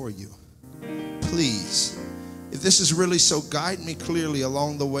favor before you. Please, if this is really so, guide me clearly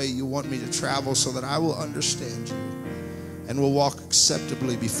along the way you want me to travel so that I will understand you and will walk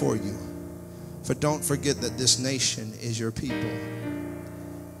acceptably before you. For don't forget that this nation is your people.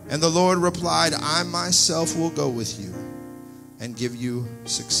 And the Lord replied, I myself will go with you and give you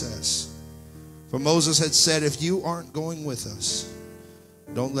success. For Moses had said, if you aren't going with us,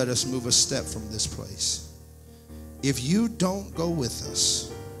 don't let us move a step from this place. If you don't go with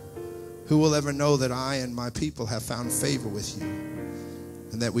us, who will ever know that I and my people have found favor with you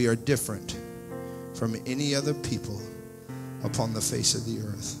and that we are different from any other people upon the face of the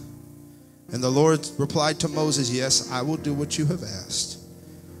earth? And the Lord replied to Moses, yes, I will do what you have asked,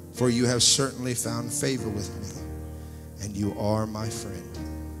 for you have certainly found favor with me, and you are my friend.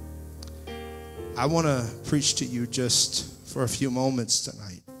 I want to preach to you just for a few moments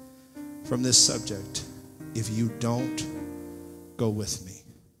tonight from this subject. If you don't go with me.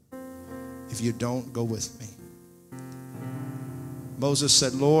 If you don't go with me. Moses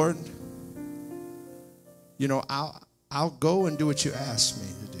said, Lord, you know, I'll go and do what you asked me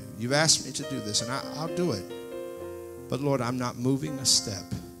to do. You've asked me to do this, and I'll do it. But Lord, I'm not moving a step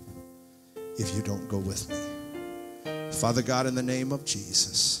if you don't go with me. Father God, in the name of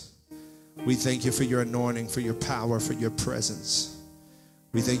Jesus, We thank you for your anointing, for your power, for your presence.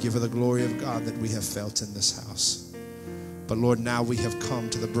 We thank you for the glory of God that we have felt in this house. But Lord, now we have come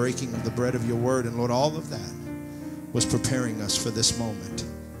to the breaking of the bread of your word. And Lord, all of that was preparing us for this moment.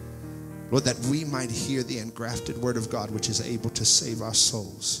 Lord, that we might hear the engrafted word of God, which is able to save our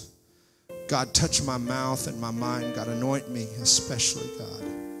souls. God, touch my mouth and my mind. God, anoint me especially, God,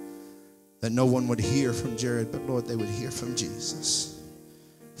 that no one would hear from Jerrod, but Lord, they would hear from Jesus.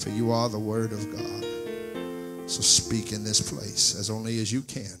 For you are the word of God. So speak in this place as only as you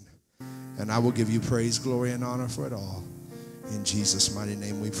can. And I will give you praise, glory, and honor for it all. In Jesus' mighty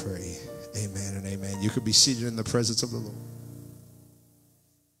name we pray. Amen and amen. You could be seated in the presence of the Lord.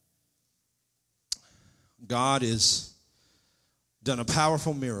 God has done a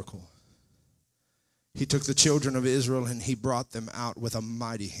powerful miracle. He took the children of Israel and he brought them out with a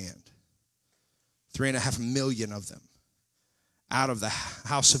mighty hand. 3.5 million of them out of the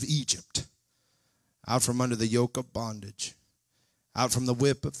house of Egypt, out from under the yoke of bondage, out from the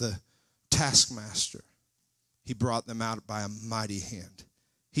whip of the taskmaster. He brought them out by a mighty hand.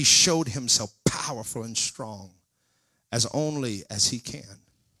 He showed himself powerful and strong as only as he can.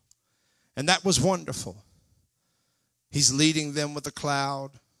 And that was wonderful. He's leading them with a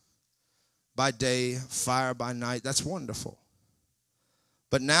cloud by day, fire by night. That's wonderful.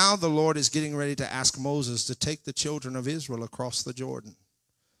 But now the Lord is getting ready to ask Moses to take the children of Israel across the Jordan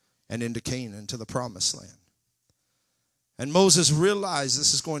and into Canaan, to the promised land. And Moses realized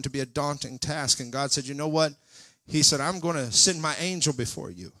this is going to be a daunting task. And God said, you know what? He said, I'm going to send my angel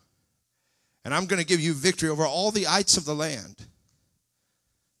before you. And I'm going to give you victory over all the ites of the land.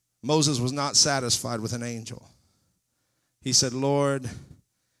 Moses was not satisfied with an angel. He said, Lord,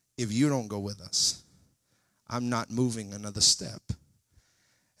 if you don't go with us, I'm not moving another step.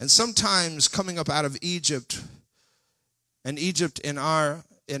 And sometimes coming up out of Egypt, and Egypt in our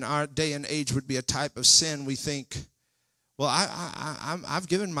day and age would be a type of sin, we think, well, I've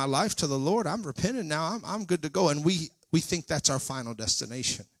given my life to the Lord. I'm repentant now. I'm good to go. And we think that's our final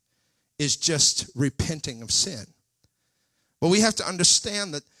destination, is just repenting of sin. But we have to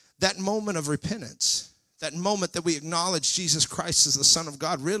understand that that moment of repentance, that moment that we acknowledge Jesus Christ as the Son of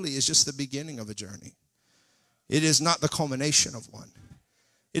God, really is just the beginning of a journey. It is not the culmination of one.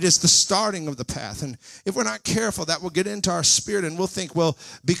 It is the starting of the path. And if we're not careful, that will get into our spirit and we'll think, well,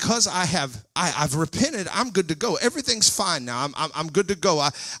 because I've repented, I'm good to go. Everything's fine now. I'm good to go.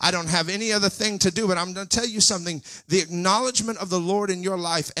 I don't have any other thing to do. But I'm going to tell you something. The acknowledgement of the Lord in your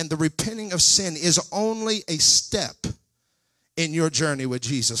life and the repenting of sin is only a step in your journey with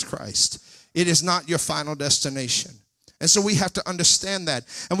Jesus Christ. It is not your final destination. And so we have to understand that.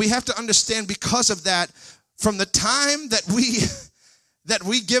 And we have to understand, because of that, from the time that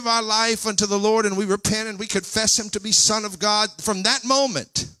we give our life unto the Lord and we repent and we confess him to be Son of God, from that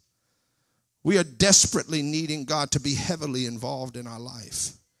moment, we are desperately needing God to be heavily involved in our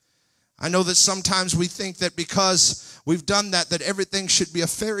life. I know that sometimes we think that because we've done that everything should be a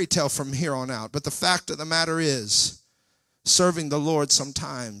fairy tale from here on out. But the fact of the matter is, serving the Lord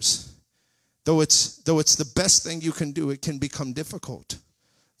sometimes, though it's the best thing you can do, it can become difficult.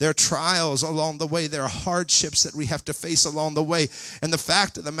 There are trials along the way. There are hardships that we have to face along the way. And the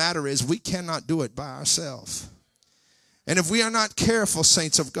fact of the matter is, we cannot do it by ourselves. And if we are not careful,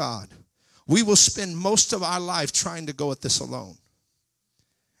 saints of God, we will spend most of our life trying to go at this alone.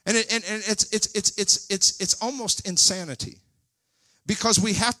 And it's almost insanity. Because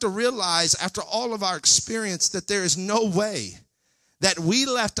we have to realize, after all of our experience, that there is no way that we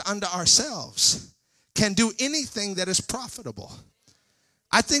left unto ourselves can do anything that is profitable.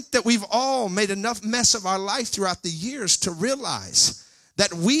 I think that we've all made enough mess of our life throughout the years to realize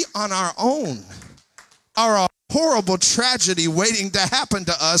that we on our own are a horrible tragedy waiting to happen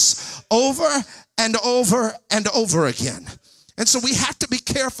to us over and over and over again. And so we have to be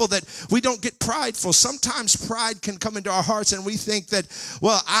careful that we don't get prideful. Sometimes pride can come into our hearts and we think that,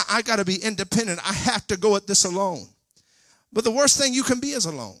 well, I got to be independent. I have to go at this alone. But the worst thing you can be is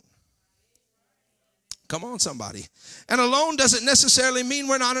alone. Come on, somebody. And alone doesn't necessarily mean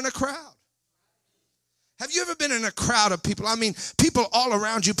we're not in a crowd. Have you ever been in a crowd of people? I mean, people all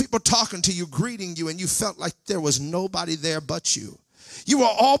around you, people talking to you, greeting you, and you felt like there was nobody there but you. You were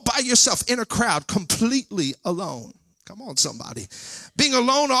all by yourself in a crowd, completely alone. Come on, somebody. Being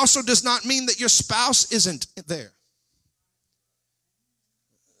alone also does not mean that your spouse isn't there.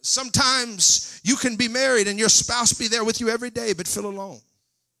 Sometimes you can be married and your spouse be there with you every day, but feel alone.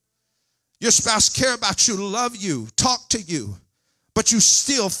 Your spouse care about you, love you, talk to you, but you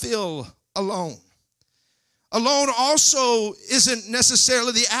still feel alone. Alone also isn't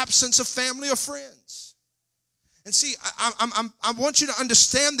necessarily the absence of family or friends. And see, I want you to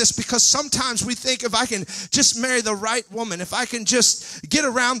understand this, because sometimes we think if I can just marry the right woman, if I can just get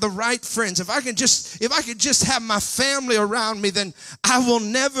around the right friends, if I could just have my family around me, then I will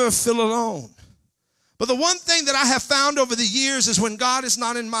never feel alone. But the one thing that I have found over the years is when God is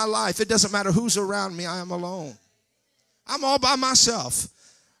not in my life, it doesn't matter who's around me, I am alone. I'm all by myself.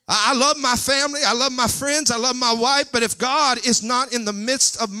 I love my family, I love my friends, I love my wife, but if God is not in the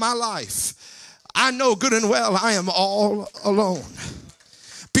midst of my life, I know good and well I am all alone.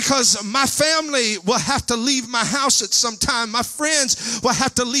 Because my family will have to leave my house at some time. My friends will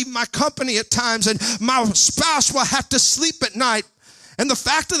have to leave my company at times. And my spouse will have to sleep at night. And the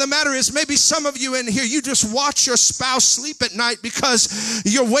fact of the matter is, maybe some of you in here, you just watch your spouse sleep at night because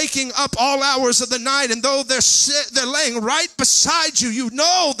you're waking up all hours of the night. And though they're laying right beside you, you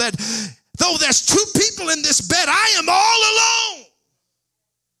know that though there's two people in this bed, I am all alone.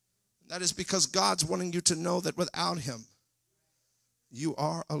 That is because God's wanting you to know that without him, you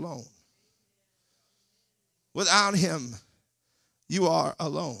are alone. Without him, you are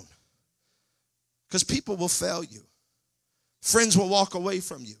alone. Because people will fail you. Friends will walk away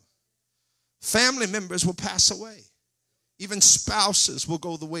from you. Family members will pass away. Even spouses will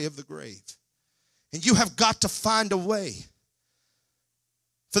go the way of the grave. And you have got to find a way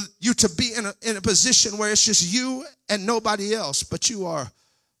for you to be in a position where it's just you and nobody else, but you are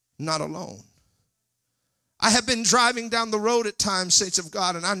not alone. I have been driving down the road at times, saints of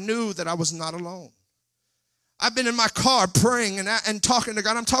God, and I knew that I was not alone. I've been in my car praying and talking to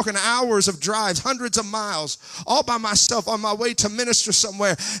God. I'm talking hours of drives, hundreds of miles, all by myself on my way to minister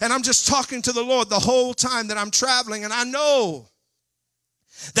somewhere. And I'm just talking to the Lord the whole time that I'm traveling. And I know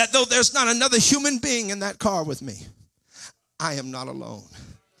that though there's not another human being in that car with me, I am not alone.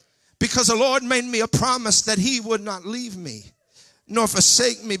 Because the Lord made me a promise that he would not leave me nor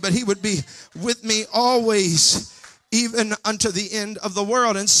forsake me, but he would be with me always, even unto the end of the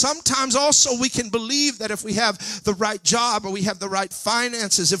world. And sometimes also we can believe that if we have the right job, or we have the right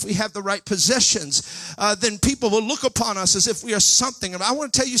finances, if we have the right possessions, then people will look upon us as if we are something. And I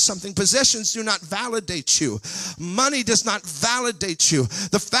want to tell you something. Possessions do not validate you. Money does not validate you.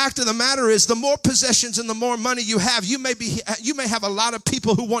 The fact of the matter is, the more possessions and the more money you have, you may have a lot of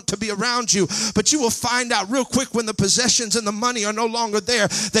people who want to be around you, but you will find out real quick when the possessions and the money are no longer there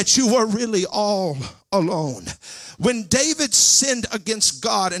that you were really all alone. When David sinned against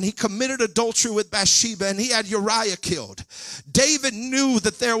God and he committed adultery with Bathsheba and he had Uriah killed, David knew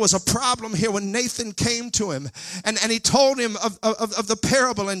that there was a problem here when Nathan came to him and he told him of the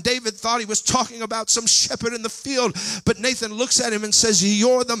parable, and David thought he was talking about some shepherd in the field, but Nathan looks at him and says,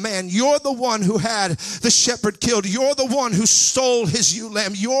 you're the man, you're the one who had the shepherd killed, you're the one who stole his ewe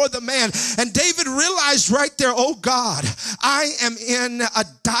lamb, you're the man. And David realized right there, oh God, I am in a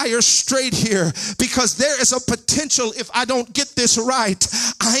dire strait here, because there is a potential, if I don't get this right,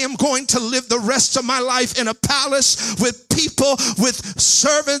 I am going to live the rest of my life in a palace with people, with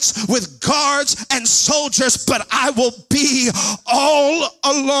servants, with guards and soldiers, but I will be all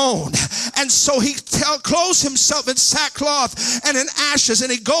alone. And so he clothes himself in sackcloth and in ashes,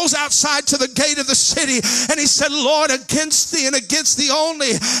 and he goes outside to the gate of the city, and he said, Lord, against thee and against thee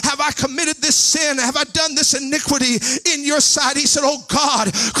only have I committed this sin, have I done this iniquity in your sight. He said, oh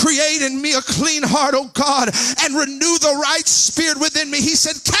God, create in me a clean heart, oh God, and renew the right spirit within me. He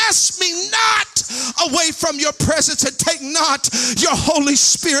said, cast me not away from your presence, and take not your Holy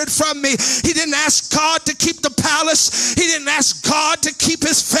Spirit from me. He didn't ask God to keep the palace. He didn't ask God to keep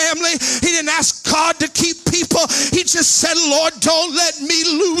his family. He didn't ask God to keep people. He just said, Lord, don't let me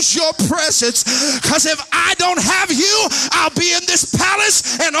lose your presence, because if I don't have you, I'll be in this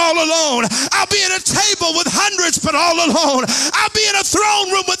palace and all alone. I'll be at a table with hundreds, but all alone. I'll be in a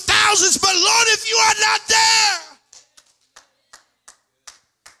throne room with thousands, but Lord, if you are not there.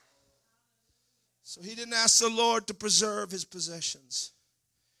 So he didn't ask the Lord to preserve his possessions.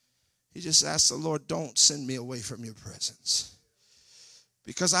 He just asked the Lord, don't send me away from your presence,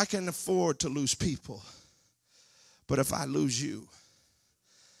 because I can afford to lose people. But if I lose you,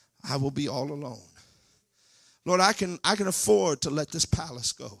 I will be all alone. Lord, I can afford to let this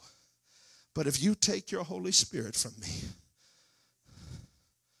palace go. But if you take your Holy Spirit from me,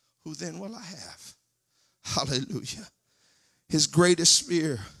 who then will I have? Hallelujah. His greatest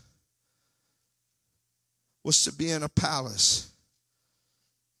fear was to be in a palace,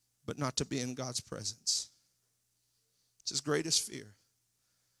 but not to be in God's presence. It's his greatest fear.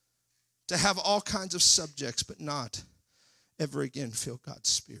 To have all kinds of subjects, but not ever again feel God's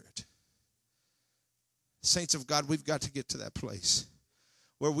Spirit. Saints of God, we've got to get to that place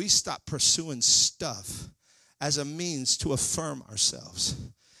where we stop pursuing stuff as a means to affirm ourselves,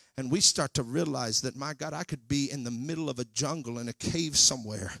 And we start to realize that, my God, I could be in the middle of a jungle in a cave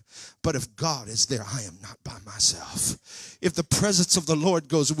somewhere, but if God is there, I am not by myself. If the presence of the Lord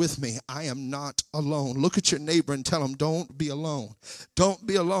goes with me, I am not alone. Look at your neighbor and tell him, don't be alone. Don't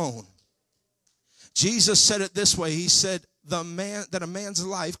be alone. Jesus said it this way. He said, that a man's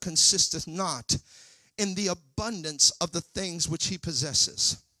life consisteth not in the abundance of the things which he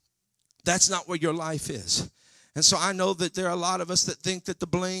possesses. That's not where your life is. And so I know that there are a lot of us that think that the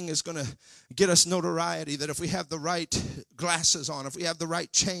bling is going to get us notoriety, that if we have the right glasses on, if we have the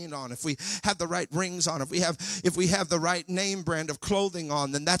right chain on, if we have the right rings on, if we have the right name brand of clothing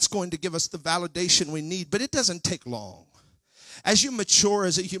on, then that's going to give us the validation we need. But it doesn't take long. As you mature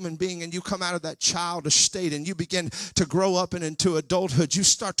as a human being and you come out of that childish state and you begin to grow up and into adulthood, you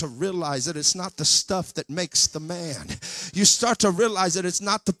start to realize that it's not the stuff that makes the man. You start to realize that it's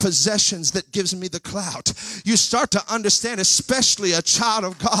not the possessions that gives me the clout. You start to understand, especially a child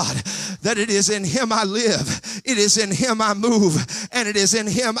of God, that it is in him I live, it is in him I move, and it is in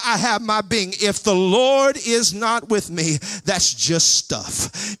him I have my being. If the Lord is not with me, that's just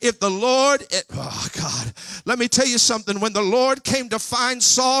stuff. If the Lord, oh God, let me tell you something. When the Lord came to find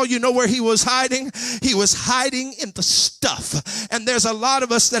Saul, you know where he was hiding? He was hiding in the stuff. And there's a lot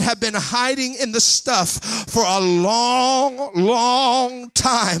of us that have been hiding in the stuff for a long, long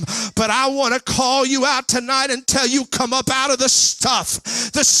time. But I want to call you out tonight and tell you, come up out of the stuff.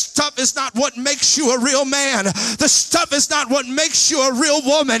 The stuff is not what makes you a real man. The stuff is not what makes you a real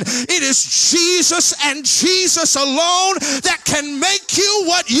woman. It is Jesus and Jesus alone that can make you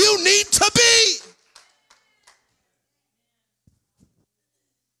what you need to be.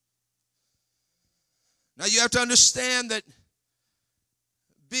 Now you have to understand that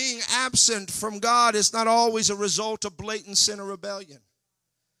being absent from God is not always a result of blatant sin or rebellion.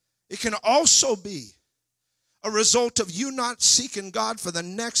 It can also be a result of you not seeking God for the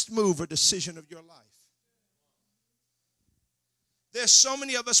next move or decision of your life. There's so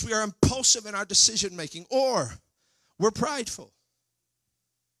many of us, we are impulsive in our decision making, or we're prideful.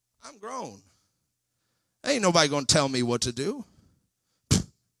 I'm grown. Ain't nobody going to tell me what to do.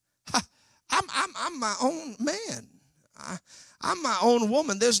 I'm my own man. I'm my own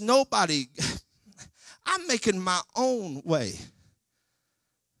woman. There's nobody. I'm making my own way.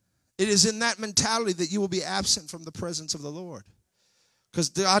 It is in that mentality that you will be absent from the presence of the Lord. Because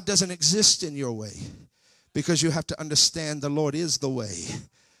God doesn't exist in your way. Because you have to understand the Lord is the way,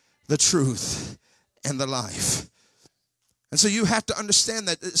 the truth, and the life. And so you have to understand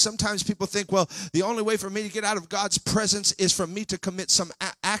that sometimes people think, well, the only way for me to get out of God's presence is for me to commit some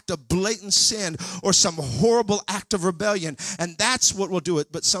act of blatant sin or some horrible act of rebellion. And that's what will do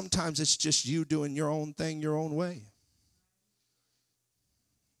it. But sometimes it's just you doing your own thing your own way.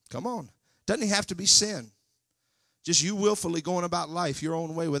 Come on. Doesn't have to be sin. Just you willfully going about life your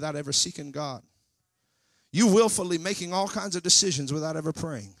own way without ever seeking God. You willfully making all kinds of decisions without ever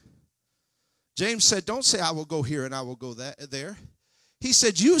praying. James said, don't say I will go here and I will go there. He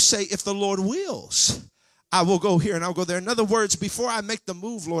said, you say, if the Lord wills, I will go here and I'll go there. In other words, before I make the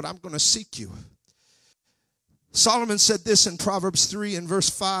move, Lord, I'm going to seek you. Solomon said this in Proverbs 3 and verse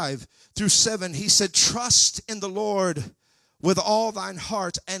 5 through 7. He said, trust in the Lord with all thine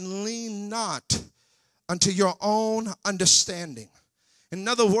heart and lean not unto your own understanding. In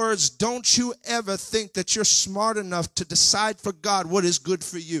other words, don't you ever think that you're smart enough to decide for God what is good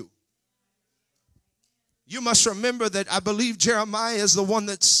for you. You must remember that I believe Jeremiah is the one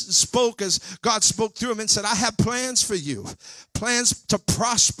that spoke as God spoke through him and said, I have plans for you, plans to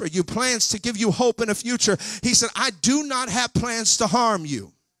prosper you, plans to give you hope in a future. He said, I do not have plans to harm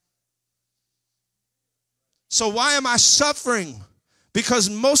you. So why am I suffering? Because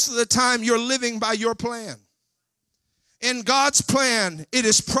most of the time you're living by your plan. In God's plan, it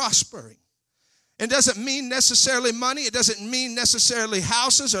is prospering. It doesn't mean necessarily money. It doesn't mean necessarily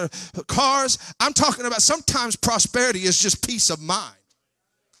houses or cars. I'm talking about sometimes prosperity is just peace of mind.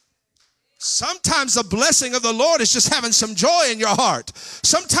 Sometimes the blessing of the Lord is just having some joy in your heart.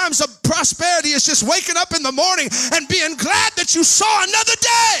 Sometimes the prosperity is just waking up in the morning and being glad that you saw another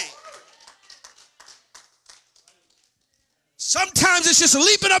day. Sometimes it's just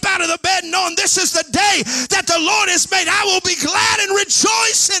leaping up out of the bed knowing this is the day that the Lord has made. I will be glad and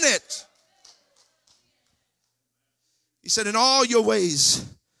rejoice in it. He said, in all your ways,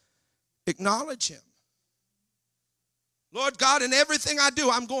 acknowledge him. Lord God, in everything I do,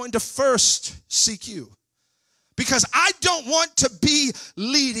 I'm going to first seek you. Because I don't want to be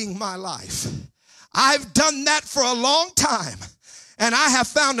leading my life. I've done that for a long time. And I have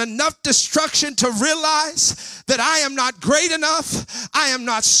found enough destruction to realize that I am not great enough. I am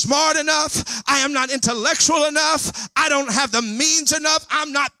not smart enough. I am not intellectual enough. I don't have the means enough.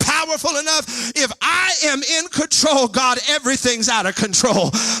 I'm not powerful enough. If I am in control, God, everything's out of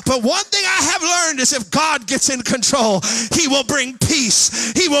control. But one thing I have learned is if God gets in control, he will bring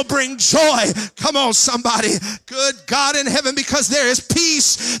peace. He will bring joy. Come on, somebody. Good God in heaven, because there is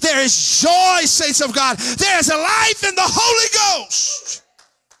peace. There is joy, saints of God. There is a life in the Holy Ghost.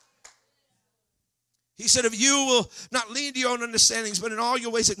 He said, if you will not lean to your own understandings, but in all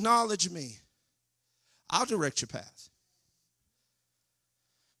your ways acknowledge me, I'll direct your path.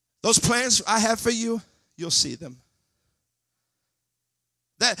 Those plans I have for you, you'll see them.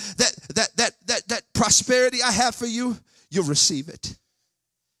 That prosperity I have for you, you'll receive it.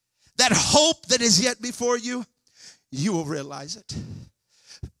 That hope that is yet before you, you will realize it.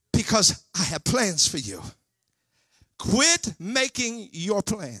 Because I have plans for you. Quit making your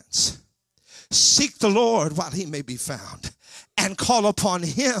plans. Seek the Lord while he may be found, and call upon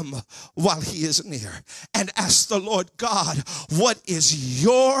him while he is near, and ask the Lord God, what is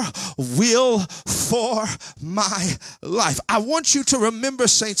your will for my life? I want you to remember,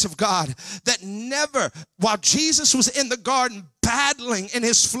 saints of God, that never, while Jesus was in the garden battling in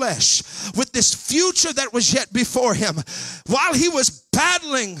his flesh with this future that was yet before him, while he was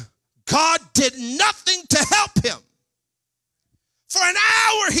battling, God did nothing to help him. For an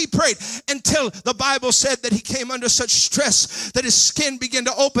hour he prayed until the Bible said that he came under such stress that his skin began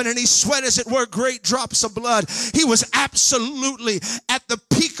to open and he sweat, as it were, great drops of blood. He was absolutely at the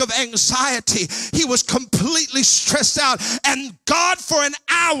peak of anxiety. He was completely stressed out, and God for an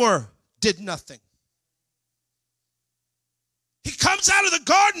hour did nothing. He comes out of the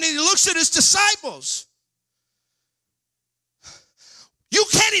garden and he looks at his disciples. You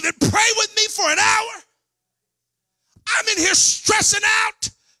can't even pray with me for an hour? I'm in here stressing out.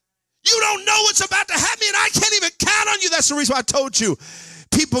 You don't know what's about to happen, and I can't even count on you. That's the reason why I told you.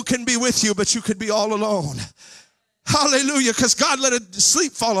 People can be with you, but you could be all alone. Hallelujah, because God let a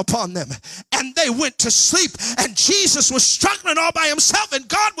sleep fall upon them. And they went to sleep, and Jesus was struggling all by himself, and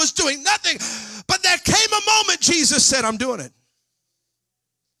God was doing nothing. But there came a moment Jesus said, I'm doing it.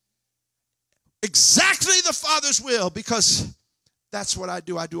 Exactly the Father's will, because that's what I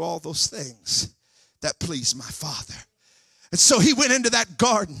do. I do all those things that please my Father. And so he went into that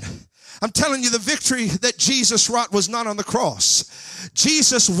garden. I'm telling you, the victory that Jesus wrought was not on the cross.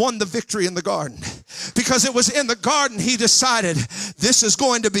 Jesus won the victory in the garden, because it was in the garden he decided, this is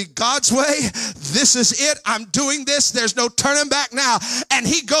going to be God's way. This is it. I'm doing this. There's no turning back now. And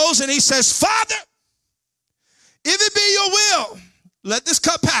he goes and he says, Father, if it be your will, let this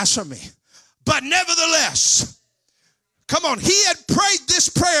cup pass from me. But nevertheless, come on, he had prayed this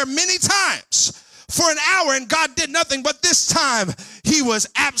prayer many times for an hour, and God did nothing. But this time he was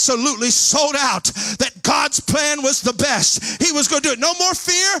absolutely sold out that God's plan was the best. He was going to do it. No more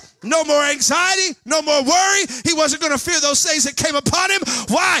fear, no more anxiety, no more worry. He wasn't going to fear those things that came upon him.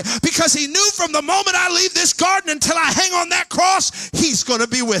 Why? Because he knew from the moment I leave this garden until I hang on that cross, he's going to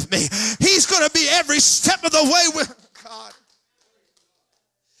be with me. He's going to be every step of the way with God.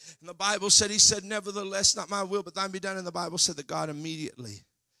 And the Bible said, he said, nevertheless, not my will, but thine be done. And the Bible said that God immediately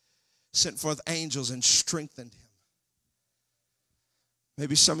sent forth angels and strengthened him.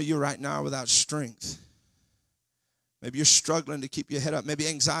 Maybe some of you right now are without strength. Maybe you're struggling to keep your head up. Maybe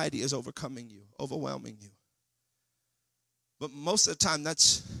anxiety is overcoming you, overwhelming you. But most of the time,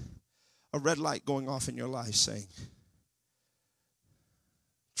 that's a red light going off in your life saying,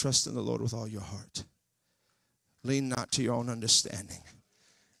 trust in the Lord with all your heart. Lean not to your own understanding.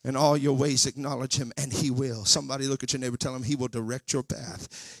 In all your ways acknowledge him, and he will. Somebody look at your neighbor, tell him he will direct your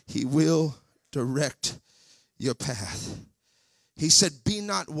path. He will direct your path. He said, be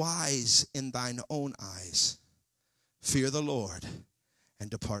not wise in thine own eyes. Fear the Lord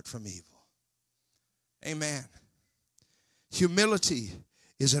and depart from evil. Amen. Humility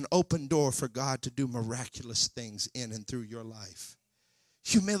is an open door for God to do miraculous things in and through your life.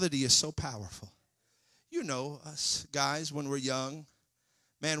 Humility is so powerful. You know us guys, when we're young,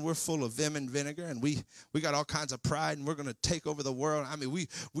 man, we're full of vim and vinegar, and we got all kinds of pride, and we're going to take over the world. I mean,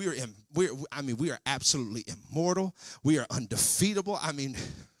 we are absolutely immortal. We are undefeatable. I mean,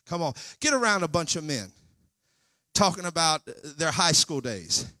 come on, get around a bunch of men talking about their high school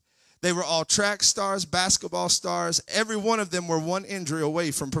days. They were all track stars, basketball stars. Every one of them were one injury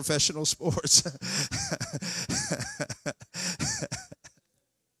away from professional sports.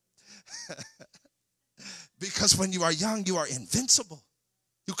 Because when you are young, you are invincible.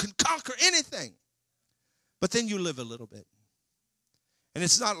 You can conquer anything. But then you live a little bit. And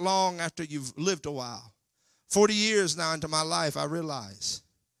it's not long after you've lived a while. 40 years now into my life, I realize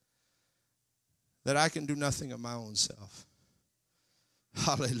that I can do nothing of my own self.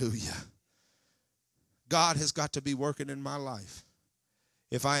 Hallelujah. God has got to be working in my life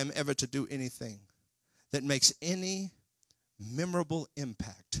if I am ever to do anything that makes any memorable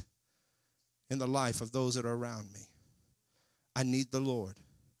impact in the life of those that are around me, I need the Lord.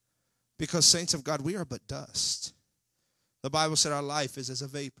 Because, saints of God, we are but dust. The Bible said our life is as a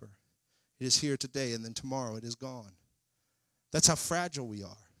vapor. It is here today, and then tomorrow it is gone. That's how fragile we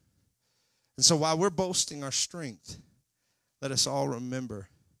are. And so while we're boasting our strength, let us all remember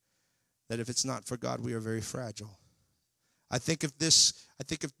that if it's not for God, we are very fragile. I think if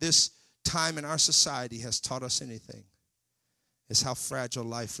this time in our society has taught us anything, it's how fragile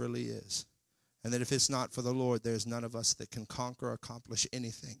life really is. And that if it's not for the Lord, there's none of us that can conquer or accomplish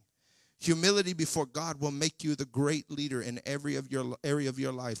anything. Humility before God will make you the great leader in every area of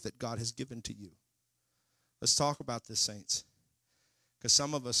your life that God has given to you. Let's talk about this, saints. Because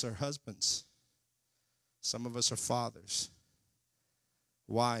some of us are husbands. Some of us are fathers,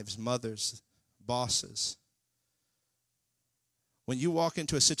 wives, mothers, bosses. When you walk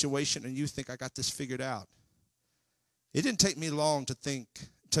into a situation and you think, I got this figured out, it didn't take me long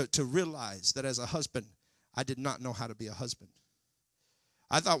to realize that as a husband, I did not know how to be a husband.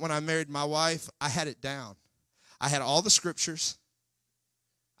 I thought when I married my wife, I had it down. I had all the scriptures.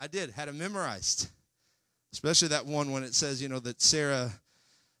 I had them memorized. Especially that one when it says, that Sarah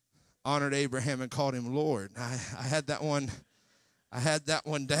honored Abraham and called him Lord. I had that one. I had that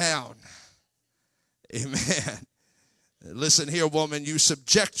one down. Amen. Listen here, woman, you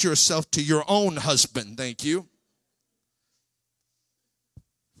subject yourself to your own husband. Thank you.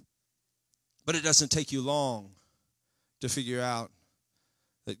 But it doesn't take you long to figure out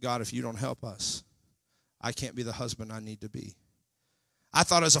that, God, if you don't help us, I can't be the husband I need to be. I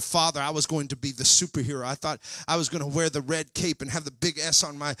thought as a father I was going to be the superhero. I thought I was going to wear the red cape and have the big S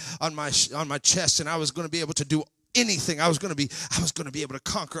on my chest, and I was going to be able to do anything. I was going to be able to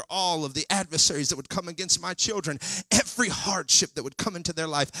conquer all of the adversaries that would come against my children. Every hardship that would come into their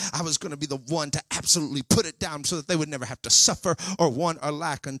life, I was going to be the one to absolutely put it down so that they would never have to suffer or want or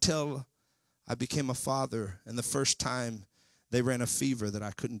lack, until I became a father, and the first time they ran a fever that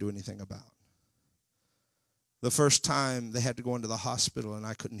I couldn't do anything about. The first time they had to go into the hospital and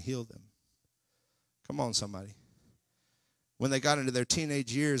I couldn't heal them. Come on, somebody. When they got into their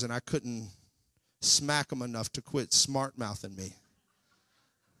teenage years and I couldn't smack them enough to quit smart-mouthing me.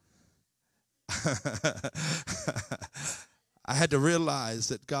 I had to realize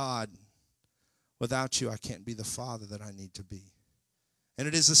that, God, without you, I can't be the father that I need to be. And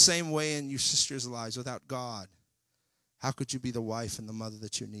it is the same way in your sisters' lives. Without God, how could you be the wife and the mother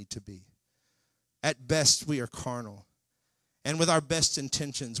that you need to be? At best, we are carnal. And with our best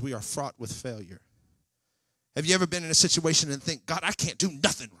intentions, we are fraught with failure. Have you ever been in a situation and think, God, I can't do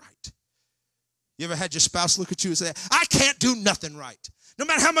nothing right? You ever had your spouse look at you and say, I can't do nothing right. No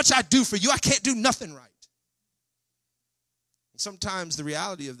matter how much I do for you, I can't do nothing right. And sometimes the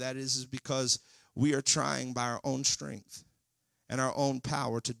reality of that is because we are trying by our own strength and our own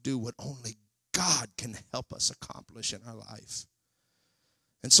power to do what only God can help us accomplish in our life.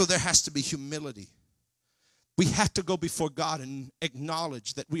 And so there has to be humility. We have to go before God and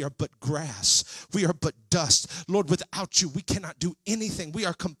acknowledge that we are but grass. We are but dust. Lord, without you, we cannot do anything. We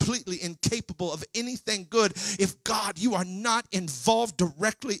are completely incapable of anything good if, God, you are not involved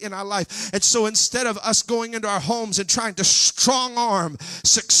directly in our life. And so instead of us going into our homes and trying to strong arm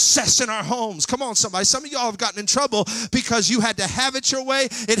success in our homes, come on, somebody. Some of y'all have gotten in trouble because you had to have it your way.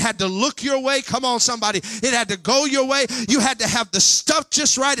 It had to look your way. Come on, somebody. It had to go your way. You had to have the stuff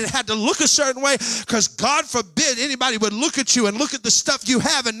just right. It had to look a certain way, because God forbid anybody would look at you and look at the stuff you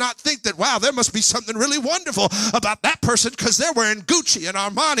have and not think that, wow, there must be something really wonderful about that person because they're wearing Gucci and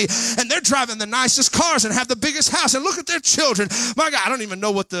Armani and they're driving the nicest cars and have the biggest house, and look at their children. My God, I don't even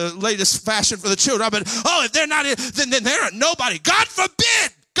know what the latest fashion for the children are, but if they're not, then they're nobody. God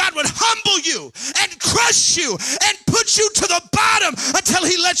forbid God would humble you and crush you and put you to the bottom until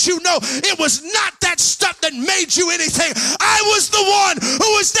he lets you know it was not that stuff that made you anything. I was the one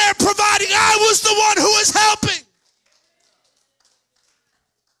who was there providing. I was the one who was helping.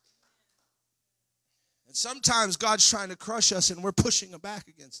 And sometimes God's trying to crush us and we're pushing back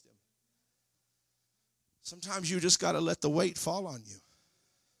against him. Sometimes you just got to let the weight fall on you.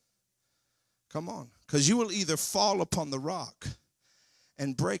 Come on. Because you will either fall upon the rock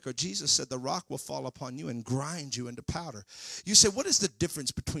and break, or Jesus said the rock will fall upon you and grind you into powder. You say, what is the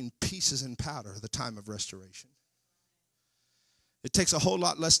difference between pieces and powder at the time of restoration? It takes a whole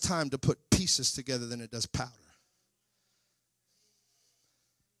lot less time to put pieces together than it does powder.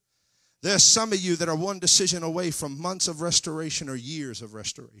 There are some of you that are one decision away from months of restoration or years of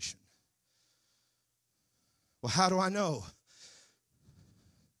restoration. Well, how do I know?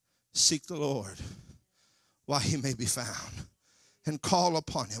 Seek the Lord while he may be found, and call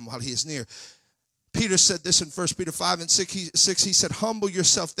upon him while he is near. Peter said this in 1 Peter 5 and 6. He said, humble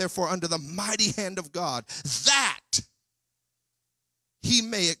yourself therefore under the mighty hand of God, that he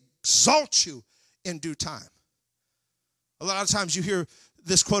may exalt you in due time. A lot of times you hear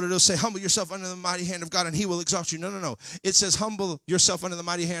this quote, it'll say, humble yourself under the mighty hand of God and he will exalt you. No, no, no. It says, humble yourself under the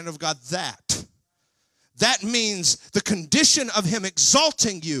mighty hand of God, that. That means the condition of him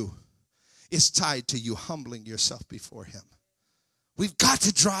exalting you is tied to you humbling yourself before him. We've got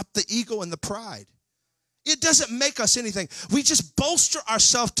to drop the ego and the pride. It doesn't make us anything. We just bolster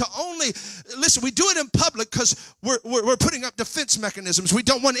ourselves to only, listen, we do it in public because we're putting up defense mechanisms. We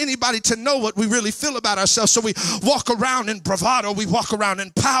don't want anybody to know what we really feel about ourselves. So we walk around in bravado. We walk around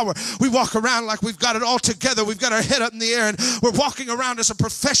in power. We walk around like we've got it all together. We've got our head up in the air and we're walking around as a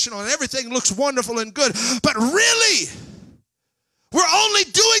professional and everything looks wonderful and good. But really, we're only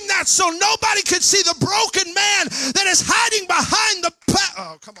doing that so nobody can see the broken man that is hiding behind the,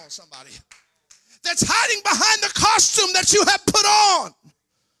 oh, come on, somebody. That's hiding behind the costume that you have put on.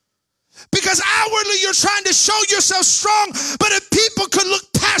 Because outwardly you're trying to show yourself strong, but if people could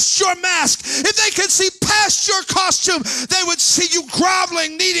look past your mask, if they could see past your costume, they would see you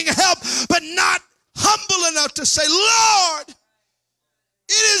groveling, needing help, but not humble enough to say, Lord,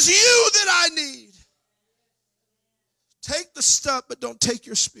 it is you that I need. Take the stuff, but don't take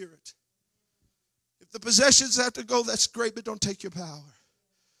your spirit. If the possessions have to go, that's great, but don't take your power.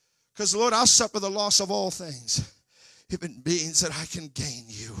 Because, Lord, I'll suffer the loss of all things if it means that I can gain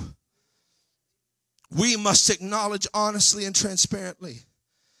you. We must acknowledge honestly and transparently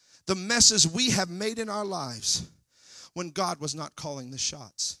the messes we have made in our lives when God was not calling the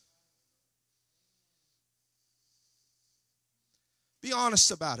shots. Be honest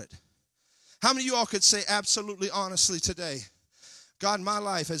about it. How many of you all could say absolutely honestly today, God, my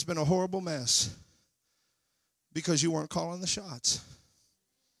life has been a horrible mess because you weren't calling the shots?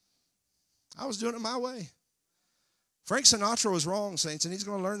 I was doing it my way. Frank Sinatra was wrong, saints, and he's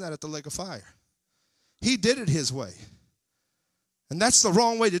going to learn that at the lake of fire. He did it his way. And that's the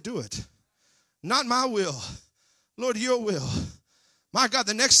wrong way to do it. Not my will. Lord, your will. My God,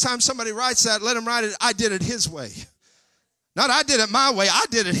 the next time somebody writes that, let him write it, I did it his way. Not I did it my way, I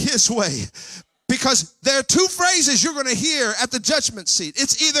did it his way. Because there are two phrases you're going to hear at the judgment seat.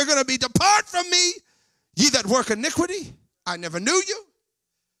 It's either going to be, depart from me, ye that work iniquity, I never knew you.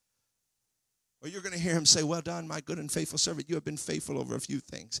 Or you're going to hear him say, well done, my good and faithful servant. You have been faithful over a few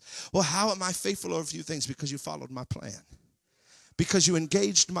things. Well, how am I faithful over a few things? Because you followed my plan. Because you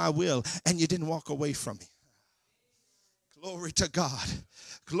engaged my will and you didn't walk away from me. Glory to God.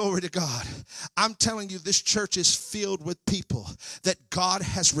 Glory to God. I'm telling you, this church is filled with people that God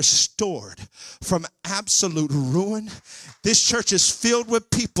has restored from absolute ruin. This church is filled with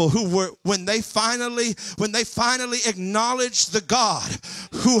people who were, when they finally acknowledged the God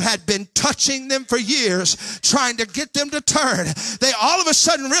who had been touching them for years, trying to get them to turn, they all of a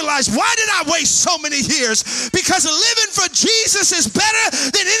sudden realized, why did I waste so many years? Because living for Jesus is better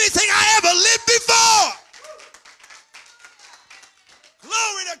than anything I ever lived before.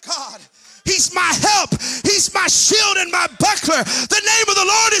 Glory to God. He's my help. He's my shield and my buckler. The name of the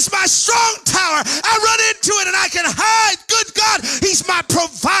Lord is my strong tower. I run into it and I can hide. Good God, he's my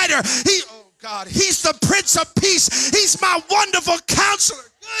provider. Oh God, he's the Prince of Peace. He's my wonderful counselor.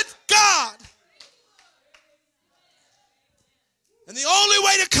 Good God. And the only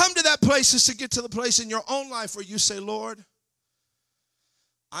way to come to that place is to get to the place in your own life where you say, Lord,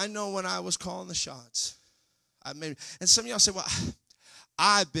 I know when I was calling the shots. And some of y'all say, well,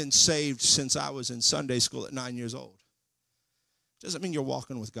 I've been saved since I was in Sunday school at 9 years old. Doesn't mean you're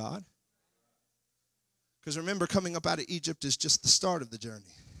walking with God. Because remember, coming up out of Egypt is just the start of the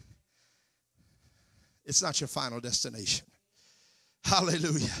journey. It's not your final destination.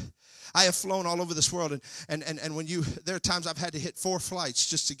 Hallelujah. I have flown all over this world, and there are times I've had to hit 4 flights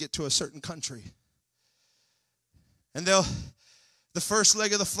just to get to a certain country. And the first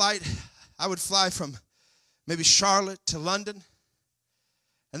leg of the flight, I would fly from maybe Charlotte to London.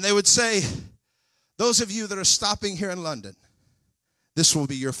 And they would say, those of you that are stopping here in London, this will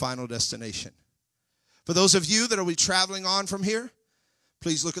be your final destination. For those of you that will be traveling on from here,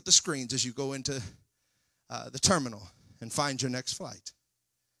 please look at the screens as you go into the terminal and find your next flight.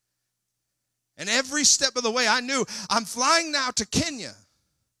 And every step of the way, I knew I'm flying now to Kenya.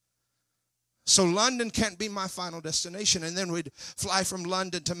 So London can't be my final destination. And then we'd fly from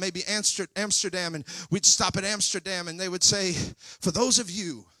London to maybe Amsterdam, and we'd stop at Amsterdam, and they would say, for those of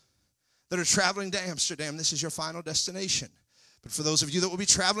you that are traveling to Amsterdam, this is your final destination. But for those of you that will be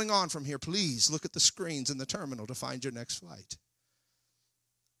traveling on from here, please look at the screens in the terminal to find your next flight.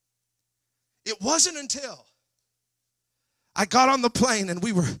 It wasn't until I got on the plane and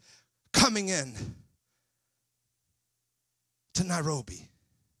we were coming in to Nairobi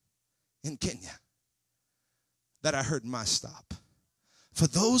in Kenya that I heard my stop. For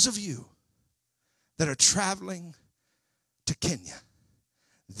those of you that are traveling to Kenya,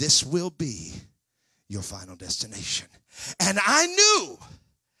 this will be your final destination. And I knew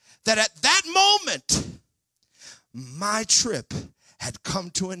that at that moment, my trip had come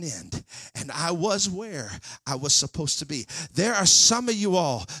to an end, and I was where I was supposed to be. There are some of you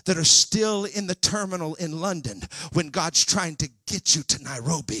all that are still in the terminal in London when God's trying to get you to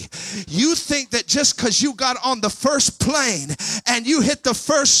Nairobi. You think that just because you got on the first plane and you hit the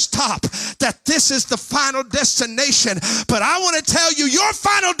first stop, that this is the final destination. But I want to tell you, your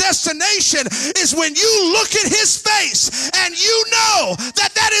final destination is when you look at his face and you know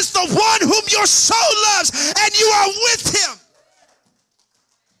that that is the one whom your soul loves and you are with him.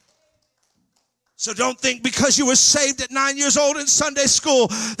 So don't think because you were saved at 9 years old in Sunday school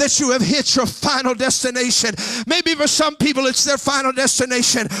that you have hit your final destination. Maybe for some people it's their final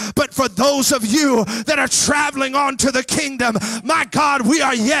destination, but for those of you that are traveling on to the kingdom, my God, we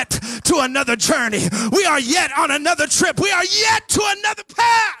are yet to another journey. We are yet on another trip. We are yet to another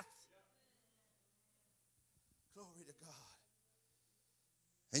path. Glory to God.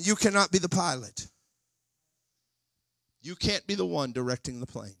 And you cannot be the pilot. You can't be the one directing the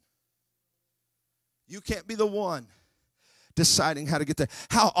plane. You can't be the one deciding how to get there.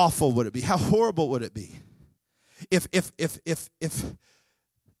 How awful would it be? How horrible would it be if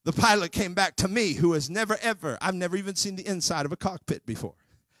the pilot came back to me, who has never ever, I've never even seen the inside of a cockpit before,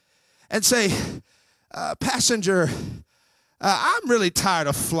 and say, passenger, I'm really tired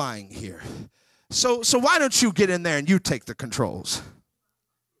of flying here. So why don't you get in there and you take the controls?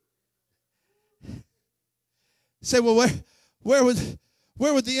 Say, well, where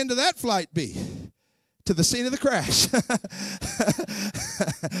would the end of that flight be? To the scene of the crash.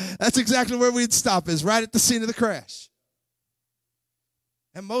 That's exactly where we'd stop, is right at the scene of the crash.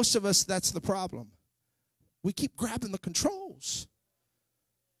 And most of us, that's the problem. We keep grabbing the controls.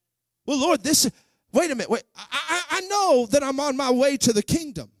 Well, Lord, wait a minute. I know that I'm on my way to the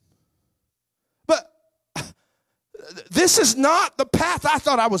kingdom. But this is not the path I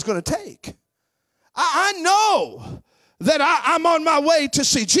thought I was going to take. I know that I'm on my way to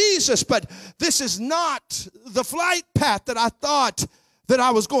see Jesus, but this is not the flight path that I thought that I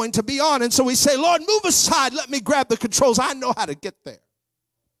was going to be on. And so we say, Lord, move aside. Let me grab the controls. I know how to get there.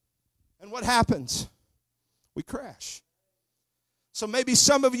 And what happens? We crash. So maybe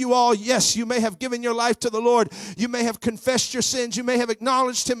some of you all, yes, you may have given your life to the Lord. You may have confessed your sins. You may have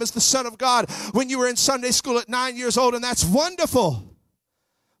acknowledged him as the Son of God when you were in Sunday school at 9 years old, and that's wonderful.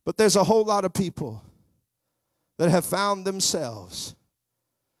 But there's a whole lot of people that have found themselves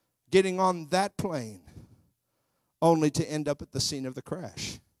getting on that plane only to end up at the scene of the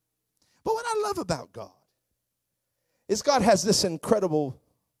crash. But what I love about God is God has this incredible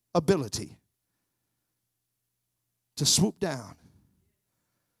ability to swoop down,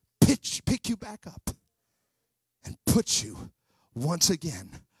 pick you back up, and put you once again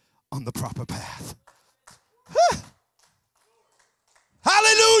on the proper path.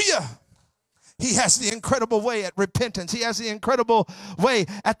 Hallelujah. He has the incredible way at repentance. He has the incredible way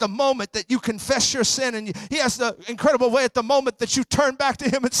at the moment that you confess your sin. And he has the incredible way at the moment that you turn back to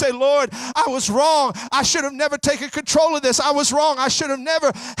him and say, Lord, I was wrong. I should have never taken control of this. I was wrong. I should have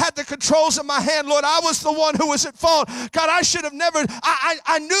never had the controls in my hand. Lord, I was the one who was at fault. God, I should have never,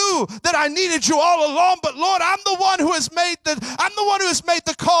 I knew that I needed you all along, but Lord, I'm the one who has made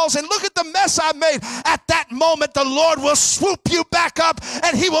the calls. And look at the mess I made. At that moment, the Lord will swoop you back up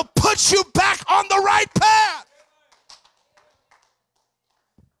and he will put you back on the right path.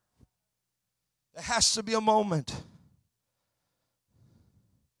 There has to be a moment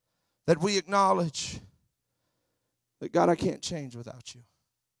that we acknowledge that, God, I can't change without you.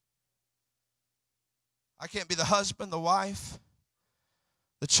 I can't be the husband, the wife,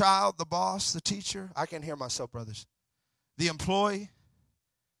 the child, the boss, the teacher. I can't hear myself, brothers. The employee.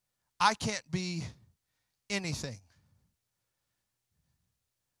 I can't be anything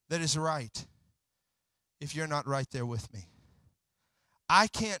that is right if you're not right there with me. I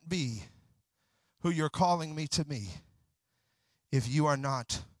can't be who you're calling me to be if you are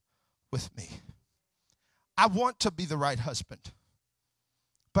not with me. I want to be the right husband,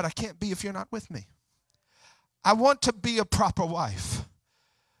 but I can't be if you're not with me. I want to be a proper wife,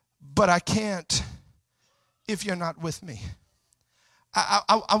 but I can't if you're not with me.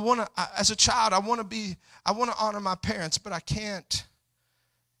 I want to, as a child, I want to honor my parents, but I can't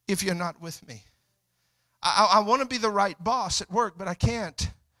if you're not with me. I want to be the right boss at work, but I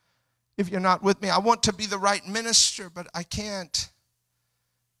can't if you're not with me. I want to be the right minister, but I can't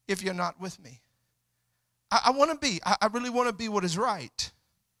if you're not with me. I want to be. I really want to be what is right.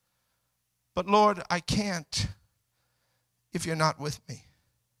 But Lord, I can't if you're not with me.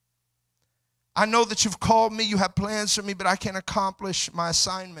 I know that you've called me, you have plans for me, but I can't accomplish my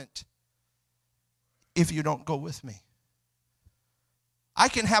assignment if you don't go with me. I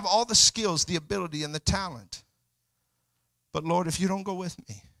can have all the skills, the ability, and the talent. But Lord, if you don't go with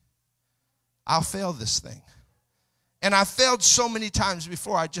me, I'll fail this thing. And I failed so many times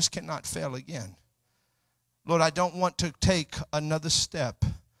before, I just cannot fail again. Lord, I don't want to take another step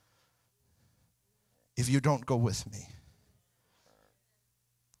if you don't go with me.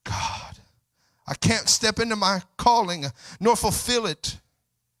 God, I can't step into my calling nor fulfill it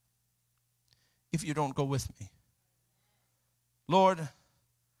if you don't go with me. Lord,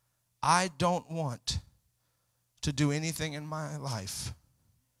 I don't want to do anything in my life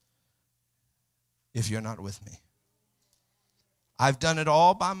if you're not with me. I've done it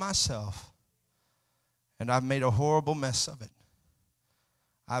all by myself, and I've made a horrible mess of it.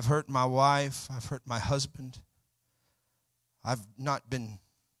 I've hurt my wife. I've hurt my husband. I've not been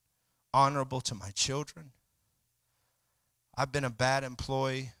honorable to my children. I've been a bad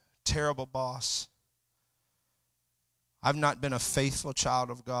employee, terrible boss. I've not been a faithful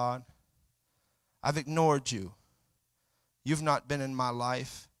child of God. I've ignored you. You've not been in my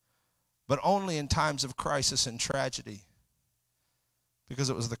life, but only in times of crisis and tragedy, because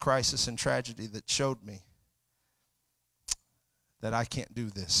it was the crisis and tragedy that showed me that I can't do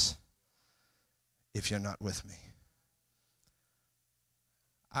this if you're not with me.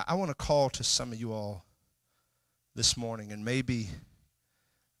 I want to call to some of you all this morning, and maybe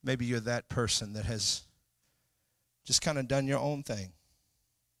you're that person that has just kind of done your own thing.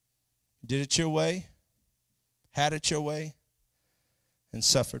 Did it your way, had it your way, and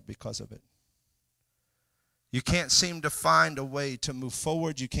suffered because of it. You can't seem to find a way to move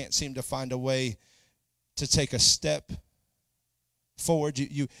forward. You can't seem to find a way to take a step forward.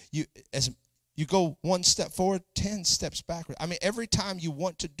 As you go one step forward, 10 steps backward. I mean, every time you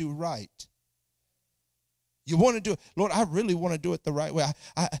want to do right, you want to do it. Lord, I really want to do it the right way.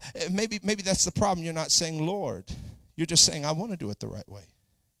 Maybe that's the problem. You're not saying, Lord. You're just saying, I want to do it the right way.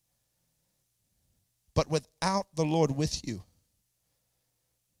 But without the Lord with you,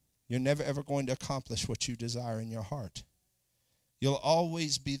 you're never ever going to accomplish what you desire in your heart. You'll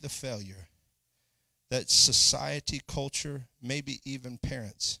always be the failure that society, culture, maybe even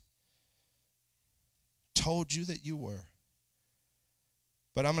parents told you that you were.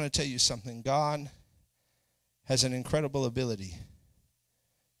 But I'm going to tell you something. God has an incredible ability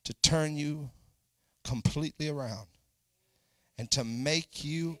to turn you completely around and to make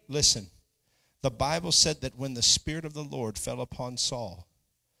you, listen, the Bible said that when the Spirit of the Lord fell upon Saul,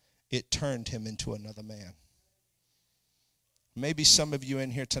 it turned him into another man. Maybe some of you in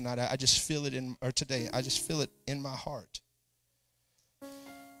here tonight, I just feel it today, I just feel it in my heart.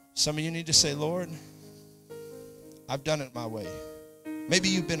 Some of you need to say, Lord, I've done it my way. Maybe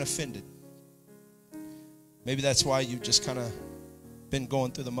you've been offended. Maybe that's why you've just kind of been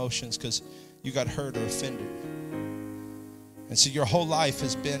going through the motions, because you got hurt or offended. And so your whole life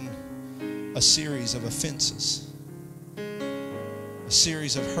has been a series of offenses, a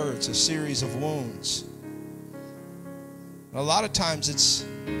series of hurts, a series of wounds. And a lot of times it's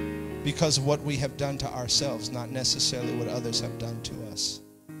because of what we have done to ourselves, not necessarily what others have done to us.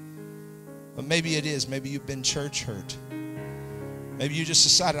 But maybe it is. Maybe you've been church hurt. Maybe you just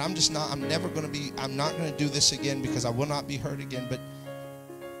decided, I'm not going to do this again because I will not be hurt again. But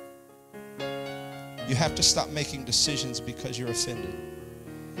you have to stop making decisions because you're offended.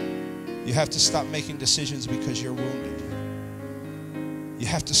 You have to stop making decisions because you're wounded. You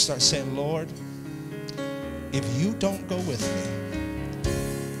have to start saying, Lord, if you don't go with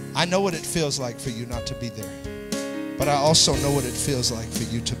me, I know what it feels like for you not to be there. But I also know what it feels like for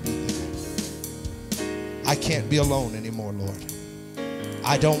you to be there. I can't be alone anymore, Lord.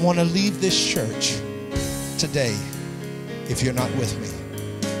 I don't want to leave this church today if you're not with me.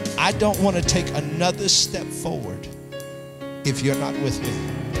 I don't want to take another step forward if you're not with me.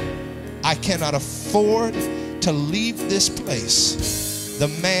 I cannot afford to leave this place the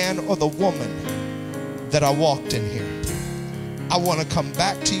man or the woman that I walked in here. I want to come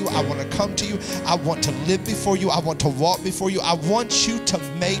back to you. I want to come to you. I want to live before you. I want to walk before you. I want you to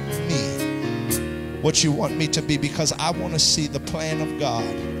make me what you want me to be, because I want to see the plan of God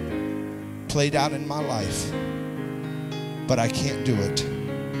played out in my life. But I can't do it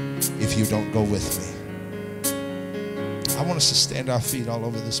if you don't go with me. I want us to stand our feet all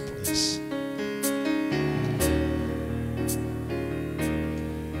over this place.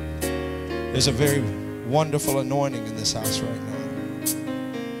 There's a very wonderful anointing in this house right now.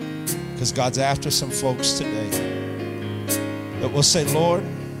 Because God's after some folks today that will say, Lord,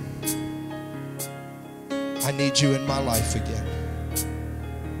 I need you in my life again.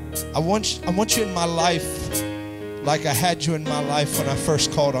 I want you in my life like I had you in my life when I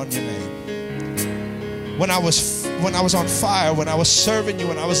first called on your name. When I was on fire, when I was serving you,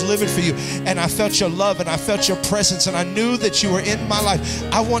 when I was living for you, and I felt your love and I felt your presence and I knew that you were in my life.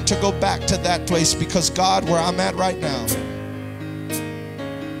 I want to go back to that place because God, where I'm at right now,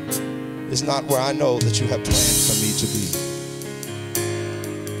 is not where I know that you have planned for me to be.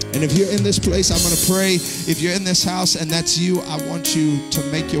 And if you're in this place, I'm going to pray. If you're in this house and that's you, I want you to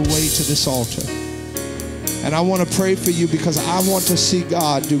make your way to this altar. And I want to pray for you because I want to see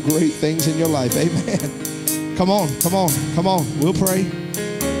God do great things in your life. Amen. Come on, come on, come on. We'll pray.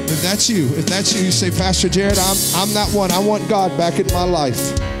 If that's you, you say, Pastor Jerrod, I'm that one. I want God back in my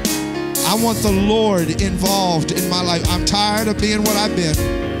life. I want the Lord involved in my life. I'm tired of being what I've been.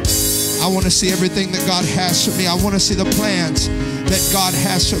 I want to see everything that God has for me. I want to see the plans that God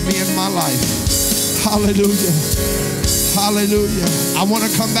has for me in my life. Hallelujah. Hallelujah. I want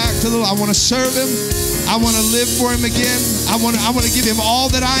to come back to the Lord. I want to serve Him. I want to live for Him again. I want to give Him all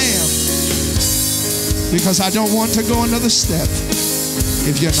that I am. Because I don't want to go another step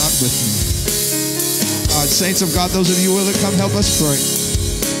if you're not with me. Saints of God, those of you who will come, help us pray.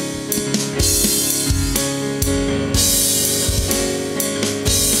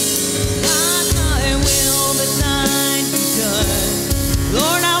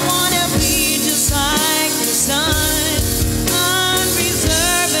 Lord, I want to be just like your Son,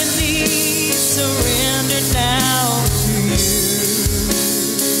 unreservedly surrendered now to you.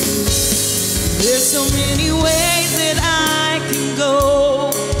 There's so many ways that I can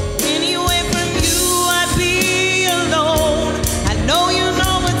go. Anyway from you, I'd be alone. I know you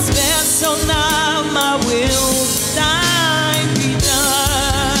know what's best, so now my will, thine be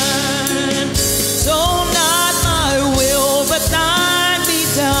done. So not my will, but thine.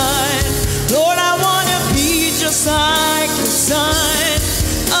 Lord, I want to be just like your Son,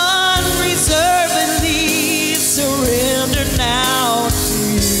 unreservedly surrendered now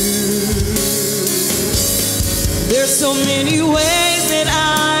to you. There's so many ways that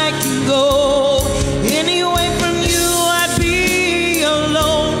I can go. Anyway from you, I'd be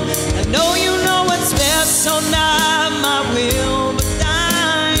alone. I know you know what's best, so not my will, but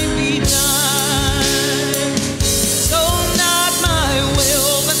thine be done. So not my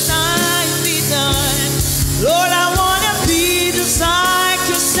will, but thine be done. Lord, I want to be just like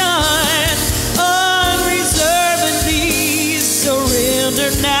your Son, unreservedly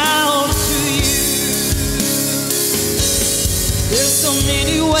surrendered now to you. There's so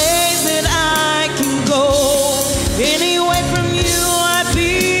many ways that I can go. Anyway from you, I'd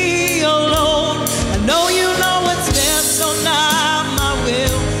be alone. I know you know what's best, so not my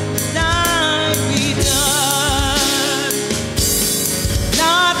will, but thine be done.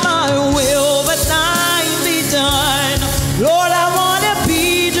 Not my will, but thine be done. Lord, I want to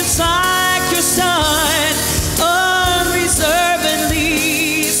be just like your Son,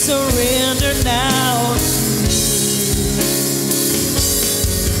 unreservedly surrendered now to you.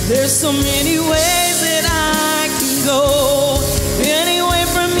 There's so many ways that I can go. Anyway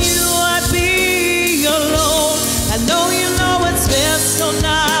from you, I'd be alone. I know you know what's best, so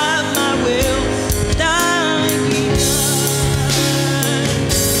not my will, but thine be done.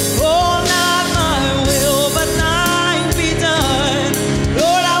 Oh, not my will, but thine be done.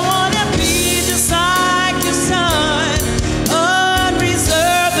 Lord, I want to be just like your Son,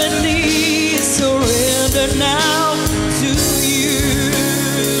 unreservedly surrendered now to you.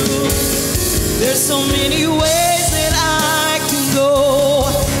 There's so many ways that I can go.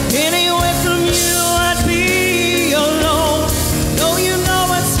 Anyway from you, I'd be alone. Know you know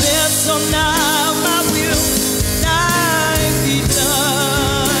what's best, so now my will, thine be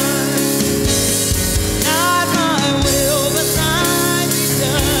done. Not my will, but thine be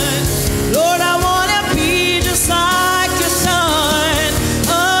done. Lord, I want to be just like your Son,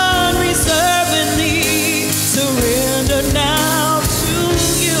 unreservedly surrendered now to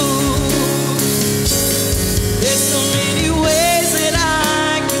you.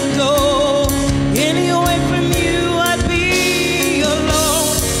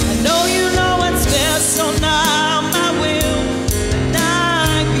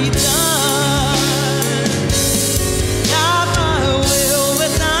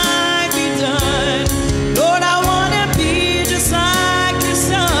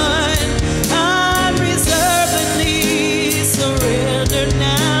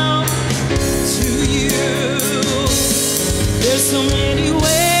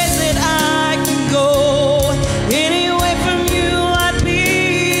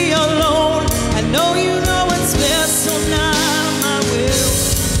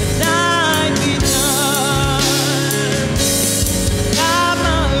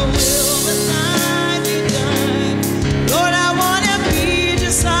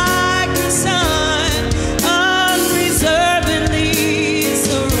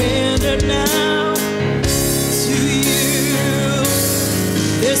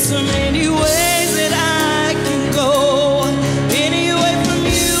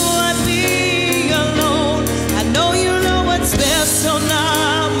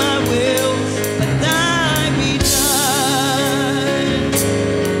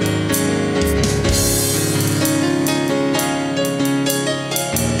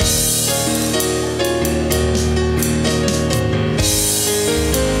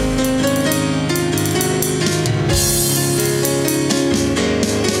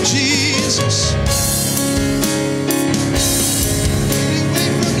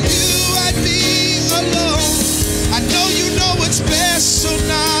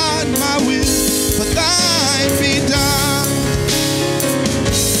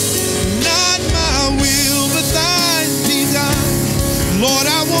 Lord,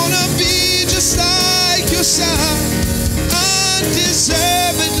 I want to be just like your son,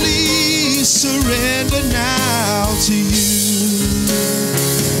 undeservedly surrender now to you.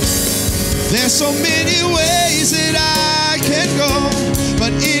 There's so many ways that I can go,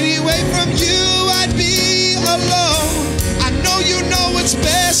 but anyway from you I'd be alone. I know you know what's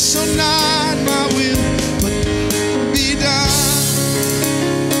best, so not my will, but be done.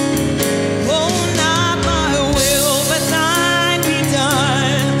 Oh, not my will, but thine be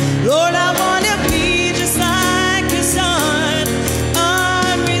done. Lord, I want to be just like your son,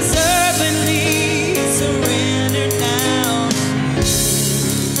 unreservedly surrendered now.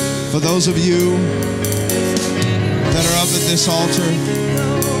 For those of you that are up at this altar,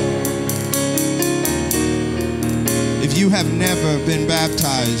 if you have never been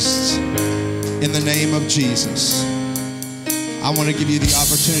baptized in the name of Jesus, I want to give you the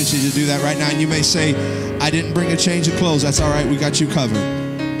opportunity to do that right now. And you may say, I didn't bring a change of clothes. That's all right. We got you covered.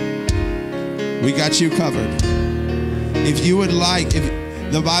 We got you covered. If you would like, if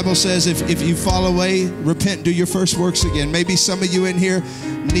the Bible says if you fall away, repent, do your first works again. Maybe some of you in here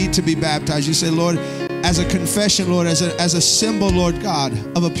need to be baptized. You say, Lord, as a confession, Lord, as a symbol, Lord God,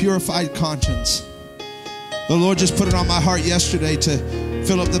 of a purified conscience. The Lord just put it on my heart yesterday to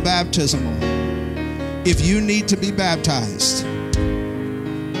fill up the baptismal. If you need to be baptized,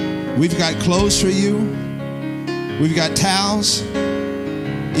 we've got clothes for you. We've got towels.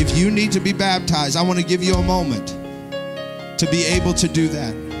 If you need to be baptized, I want to give you a moment to be able to do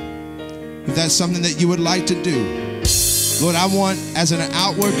that. If that's something that you would like to do, Lord, I want, as an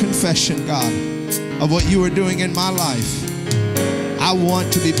outward confession, God, of what you are doing in my life, I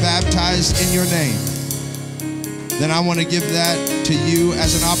want to be baptized in your name. Then I want to give that to you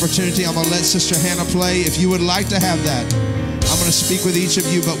as an opportunity. I'm going to let Sister Hannah play. If you would like to have that, I'm going to speak with each of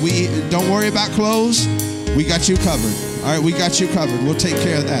you, but don't worry about clothes. We got you covered. All right, we got you covered. We'll take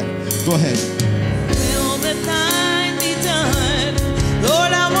care of that. Go ahead. Will the thine be done?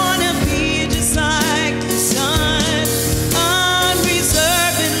 Lord, I want to be just like your son,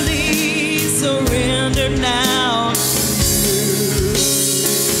 unreservedly surrendered now.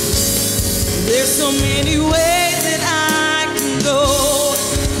 There's so many ways that I can go.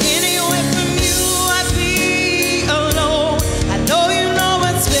 Anywhere from you I'd be alone. I know you know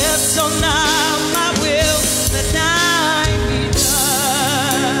what's best, so now my will, but thine be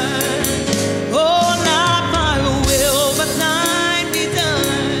done. Oh, not my will, but thine be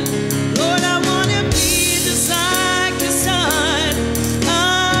done. Lord, I want to be just like your son,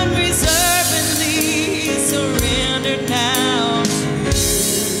 unreservedly surrendered now.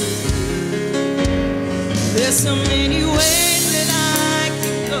 There's so many ways that I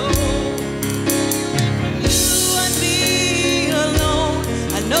can go. Anywhere from you I'd be alone.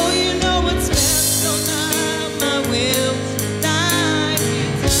 I know you know what's best, so not my will, thine be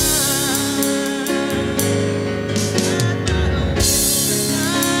done. Not my will,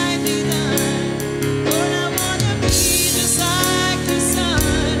 thine be done. Lord, I want to be just like your son,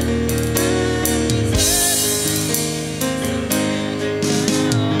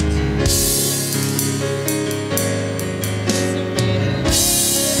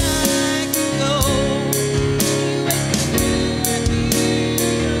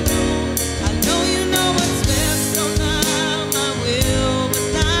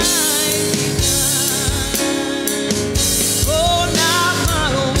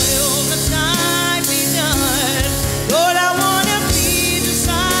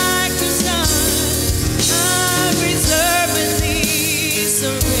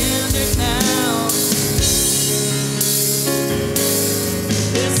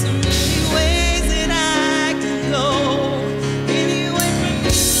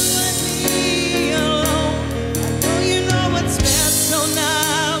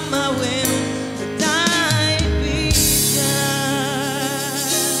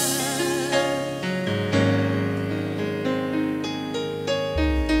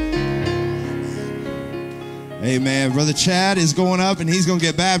 Amen. Brother Chad is going up and he's going to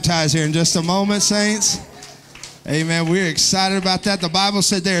get baptized here in just a moment, saints. Amen. We're excited about that. The Bible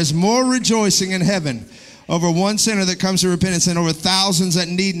said there is more rejoicing in heaven over one sinner that comes to repentance than over thousands that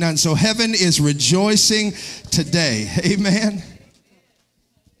need none. So heaven is rejoicing today. Amen.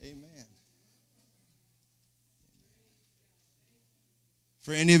 Amen.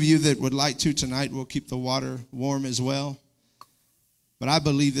 For any of you that would like to tonight, we'll keep the water warm as well. But I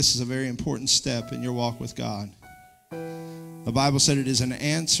believe this is a very important step in your walk with God. The Bible said it is an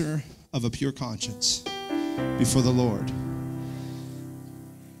answer of a pure conscience before the Lord.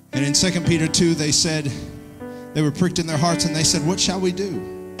 And in 2 Peter 2, they said, they were pricked in their hearts and they said, what shall we do?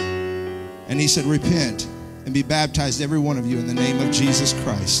 And he said, repent and be baptized, every one of you, in the name of Jesus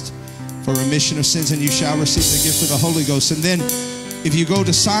Christ for remission of sins, and you shall receive the gift of the Holy Ghost. And then if you go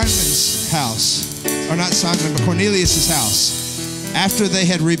to Simon's house, or not Simon, but Cornelius' house, after they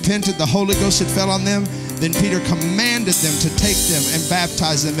had repented, the Holy Ghost had fell on them. Then Peter commanded them to take them and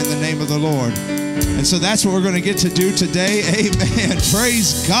baptize them in the name of the Lord. And so that's what we're going to get to do today. Amen.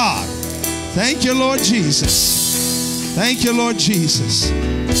 Praise God. Thank you, Lord Jesus. Thank you, Lord Jesus.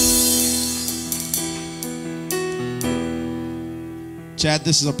 Chad,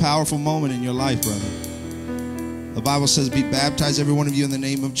 this is a powerful moment in your life, brother. The Bible says, be baptized, every one of you, in the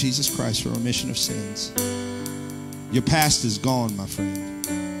name of Jesus Christ for remission of sins. Your past is gone, my friend.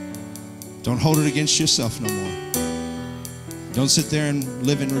 Don't hold it against yourself no more. Don't sit there and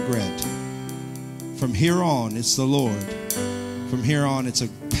live in regret. From here on, it's the Lord. From here on, it's a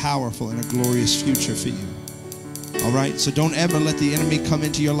powerful and a glorious future for you. All right? So don't ever let the enemy come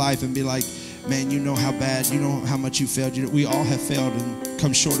into your life and be like, man, you know how bad, you know how much you failed. We all have failed and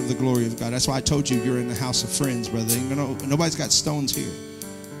come short of the glory of God. That's why I told you you're in the house of friends, brother. Nobody's got stones here.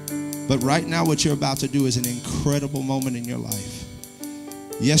 But right now, what you're about to do is an incredible moment in your life.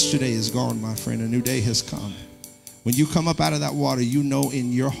 Yesterday is gone, my friend. A new day has come. When you come up out of that water, you know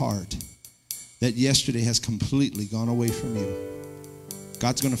in your heart that yesterday has completely gone away from you.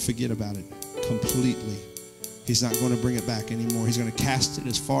 God's going to forget about it completely. He's not going to bring it back anymore. He's going to cast it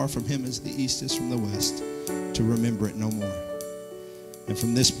as far from him as the east is from the west, to remember it no more. And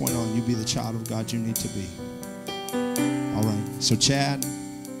from this point on, you be the child of God you need to be. All right. So Chad,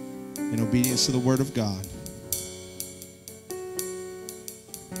 in obedience to the word of God,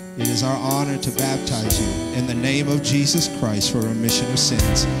 it is our honor to baptize you in the name of Jesus Christ for remission of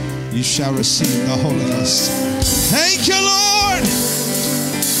sins. You shall receive the Holy Ghost. Thank you, Lord.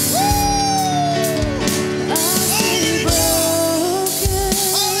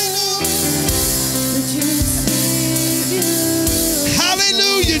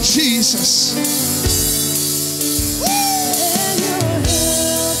 Hallelujah, Jesus.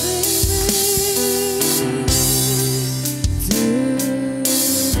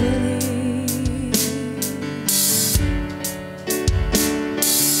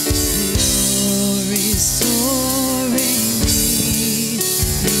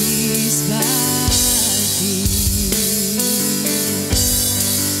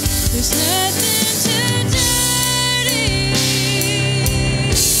 There's nothing too dirty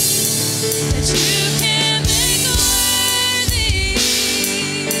that you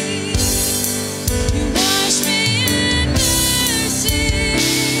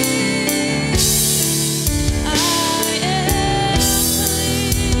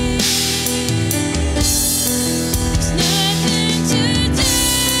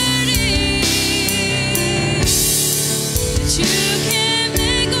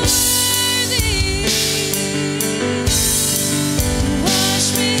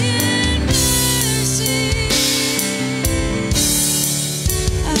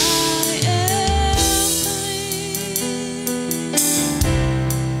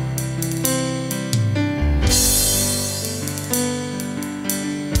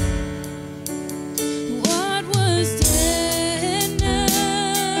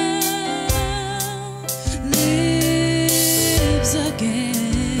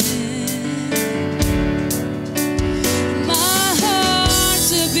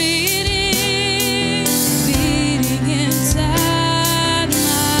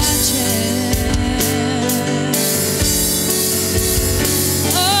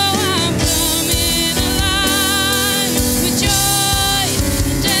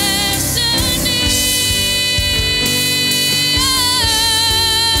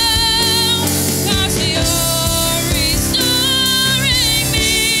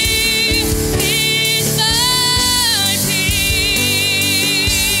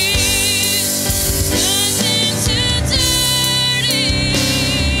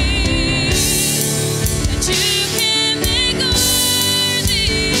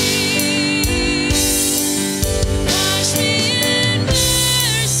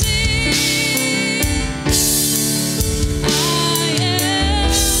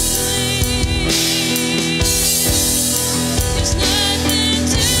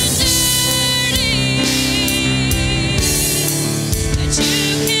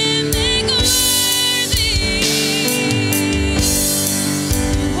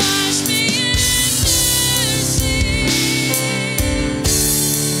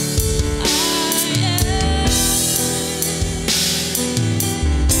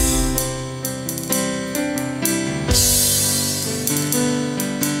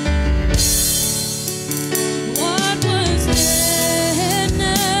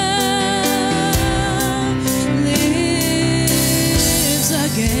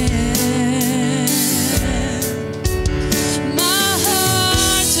again. My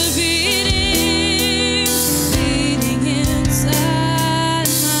heart's a beating, beating inside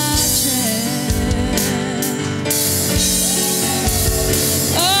my chest.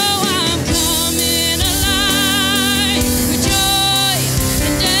 Oh, I'm coming alive with joy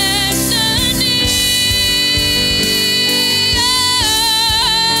and destiny. Oh,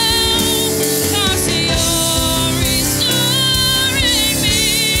 'cause you're restoring me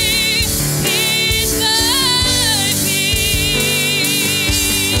piece by piece.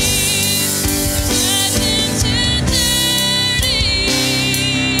 Nothing too dirty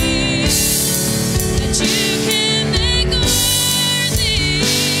that you can make worthy.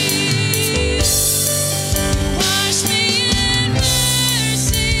 Wash me in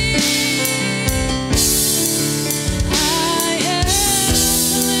mercy. I am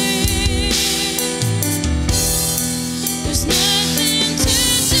clean. There's nothing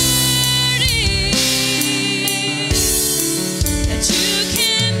too dirty that you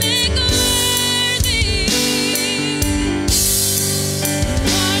can make worthy.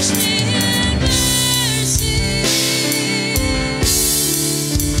 Wash me in mercy.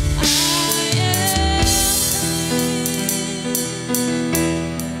 I am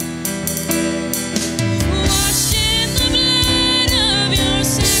washed in the blood of your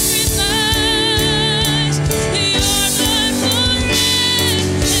sacrifice. Your blood flowed red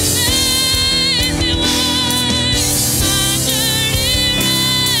and made me white. My dirty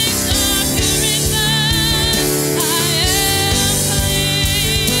rags are purified. I am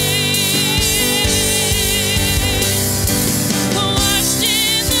clean. Washed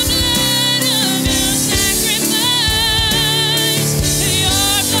in the blood of your sacrifice.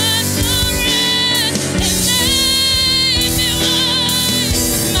 Your blood flowed red and made me white.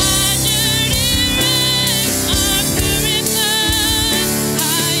 My dirty rags are purified.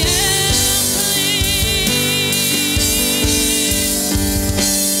 I am clean.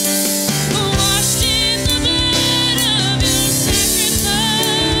 Washed in the blood of your sacrifice.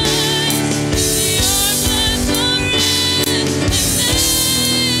 Your blood flowed red and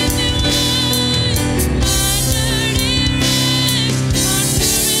made me white. My dirty rags are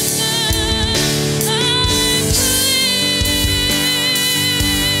purified. I'm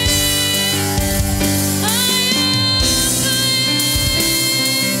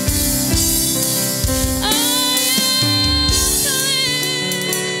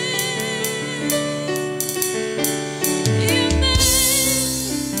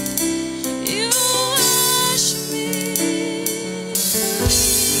You wash me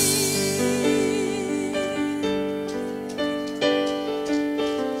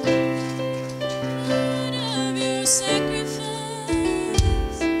of your sacrifice.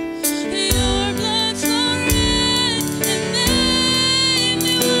 Your blood flowed red and made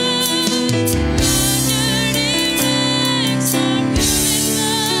me white. My dirty rags are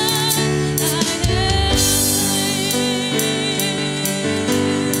purified. I am clean.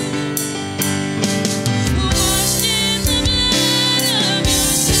 Washed in the blood of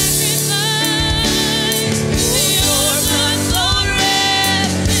your sacrifice. Your blood flowed red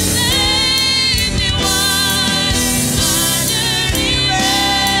and made me white. My dirty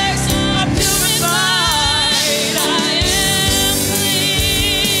rags are purified. I am clean.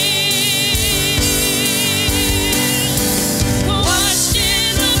 Washed in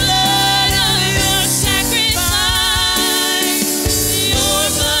the blood of your sacrifice. Your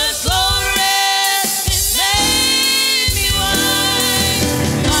blood flowed red and made me white.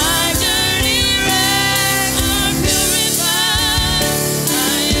 My dirty rags are purified.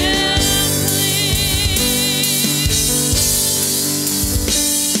 I am clean.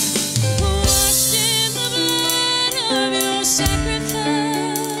 Washed in the blood of your sacrifice.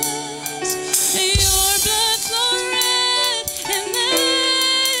 Your blood flowed red and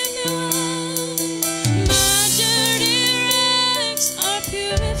made me white. My dirty rags are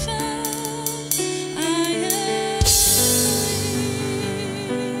purified. I am clean.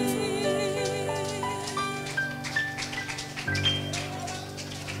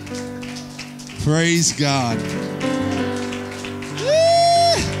 Praise God.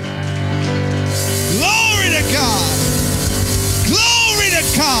 Woo! Glory to God. Glory to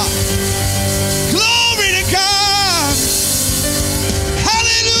God. Glory to God.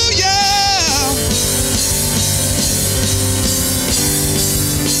 Hallelujah.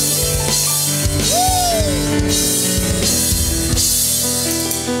 Woo!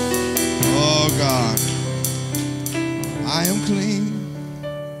 Oh God. I am clean.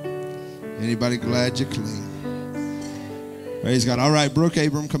 Anybody glad you're clean? Praise God. All right, Brooke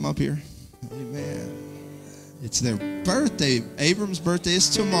Abram, come up here. Amen. It's their birthday. Abram's birthday is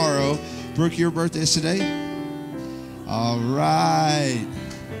tomorrow. Brooke, your birthday is today? All right.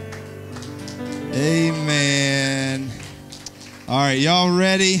 Amen. All right, y'all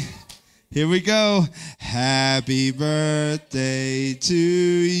ready? Here we go. Happy birthday to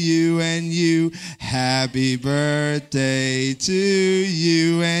you and you. Happy birthday to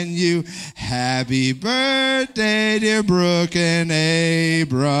you and you. Happy birthday, dear Brooke and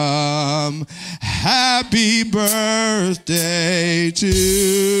Abram. Happy birthday to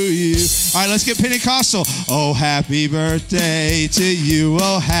you. All right, let's get Pentecostal. Oh, happy birthday to you.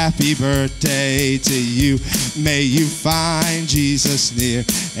 Oh, happy birthday to you. May you find Jesus near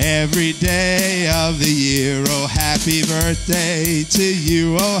every day of the year. Oh, happy birthday to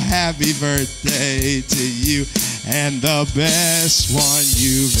you. Oh, happy birthday to you. And the best one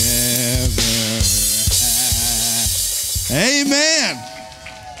you've ever had. Amen.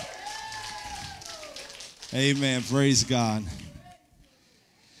 Amen. Praise God.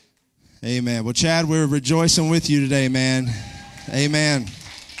 Amen. Well, Chad, we're rejoicing with you today, man. Amen.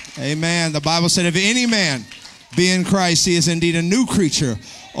 Amen. The Bible said, if any man be in Christ, he is indeed a new creature.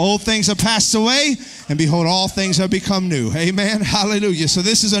 Old things have passed away, and behold, all things have become new. Amen. Hallelujah. So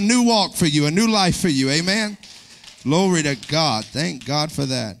this is a new walk for you, a new life for you. Amen. Glory to God. Thank God for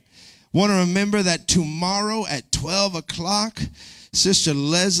that. Want to remember that tomorrow at 12 o'clock, Sister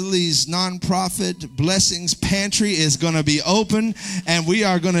Leslie's nonprofit Blessings Pantry is going to be open, and we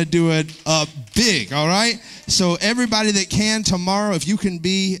are going to do it big, all right? So everybody that can tomorrow, if you can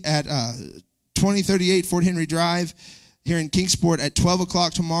be at 2038 Fort Henry Drive here in Kingsport at 12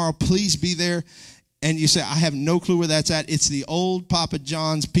 o'clock tomorrow, please be there. And you say, I have no clue where that's at. It's the old Papa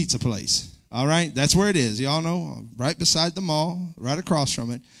John's pizza place, all right? That's where it is. Y'all know, right beside the mall, right across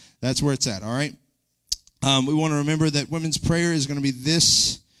from it. That's where it's at, all right? We want to remember that women's prayer is going to be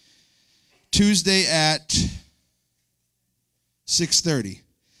this Tuesday at 6:30.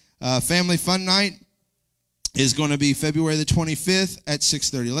 Family fun night is going to be February the 25th at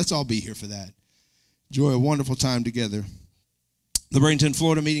 6:30. Let's all be here for that. Enjoy a wonderful time together. The Bradenton,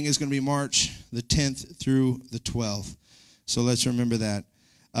 Florida meeting is going to be March the 10th through the 12th. So let's remember that.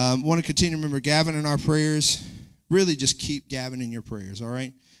 Want to continue to remember Gavin in our prayers. Really just keep Gavin in your prayers, all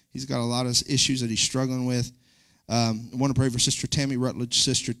right? He's got a lot of issues that he's struggling with. I want to pray for Sister Tammy Rutledge,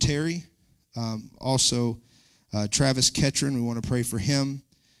 Sister Terry. Also, Travis Ketron, we want to pray for him.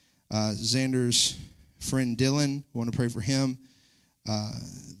 Xander's friend Dylan, we want to pray for him.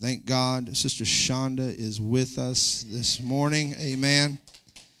 Thank God Sister Shonda is with us this morning. Amen.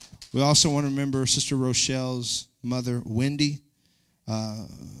 We also want to remember Sister Rochelle's mother, Wendy. I'm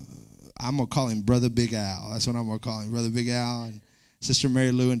going to call him Brother Big Al. That's what I'm going to call him, Brother Big Al. And Sister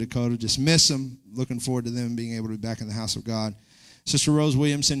Mary Lou and Dakota, just miss them. Looking forward to them being able to be back in the house of God. Sister Rose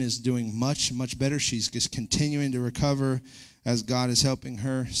Williamson is doing much, much better. She's just continuing to recover as God is helping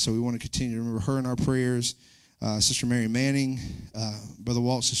her. So we want to continue to remember her in our prayers. Sister Mary Manning, Brother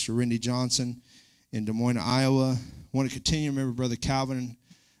Walt, Sister Rindy Johnson in Des Moines, Iowa. Want to continue to remember Brother Calvin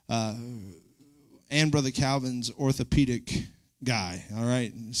and Brother Calvin's orthopedic guy. All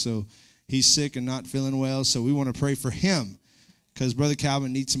right. So he's sick and not feeling well. So we want to pray for him, because Brother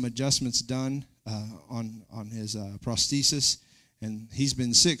Calvin needs some adjustments done on his prosthesis, and he's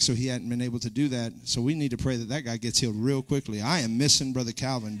been sick, so he hadn't been able to do that. So we need to pray that that guy gets healed real quickly. I am missing Brother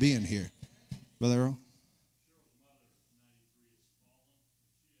Calvin being here. Brother Earl?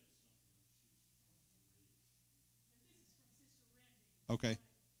 Okay.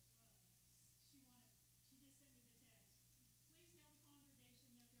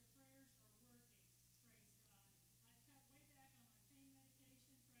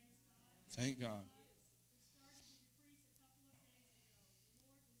 Thank God.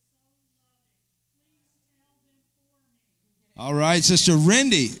 All right, Sister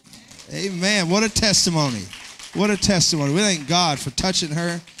Rindy. Amen. What a testimony. What a testimony. We thank God for touching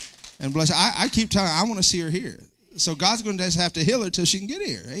her and blessing her. I keep telling her, I want to see her here. So God's going to just have to heal her till she can get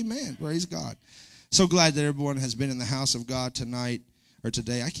here. Amen. Praise God. So glad that everyone has been in the house of God tonight or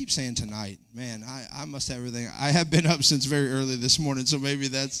today. I keep saying tonight. Man, I must have everything. I have been up since very early this morning, so maybe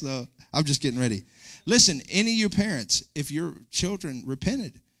that's, I'm just getting ready. Listen, any of you parents, if your children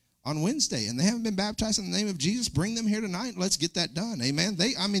repented on Wednesday and they haven't been baptized in the name of Jesus, bring them here tonight. Let's get that done. Amen.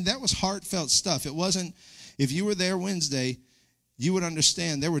 That was heartfelt stuff. It wasn't, if you were there Wednesday, you would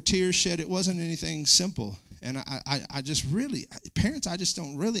understand. There were tears shed. It wasn't anything simple. And I just really, parents, I just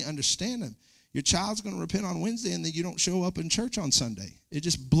don't really understand them. Your child's going to repent on Wednesday and then you don't show up in church on Sunday. It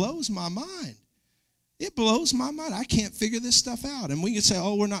just blows my mind. It blows my mind. I can't figure this stuff out. And we can say,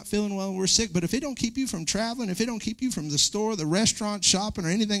 oh, we're not feeling well and we're sick. But if it don't keep you from traveling, if it don't keep you from the store, the restaurant, shopping, or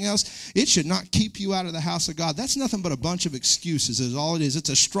anything else, it should not keep you out of the house of God. That's nothing but a bunch of excuses is all it is. It's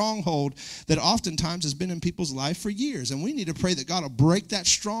a stronghold that oftentimes has been in people's life for years. And we need to pray that God will break that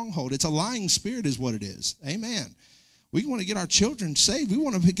stronghold. It's a lying spirit is what it is. Amen. We want to get our children saved. We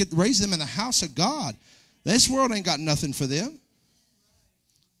want to raise them in the house of God. This world ain't got nothing for them.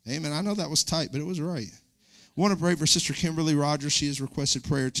 Amen. I know that was tight, but it was right. I want to pray for Sister Kimberly Rogers. She has requested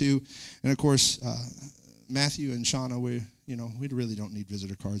prayer too. And of course, Matthew and Shauna, we really don't need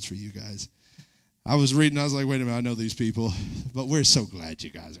visitor cards for you guys. I was reading, I was like, wait a minute, I know these people. But we're so glad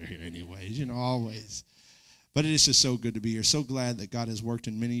you guys are here anyways, always. But it is just so good to be here. So glad that God has worked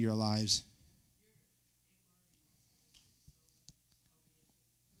in many of your lives.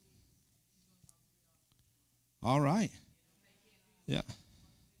 All right. Yeah.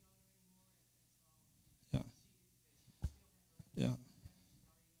 Yeah.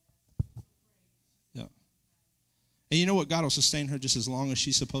 Yeah. And you know what? God will sustain her just as long as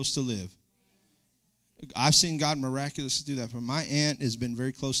she's supposed to live. I've seen God miraculously do that. But my aunt has been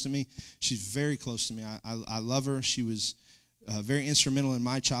very close to me. She's very close to me. I love her. She was very instrumental in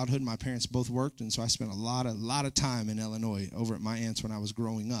my childhood. My parents both worked, and so I spent a lot of time in Illinois over at my aunt's when I was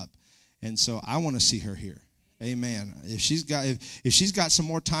growing up. And so I want to see her here. Amen. If she's got some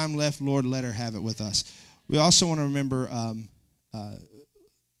more time left, Lord, let her have it with us. We also want to remember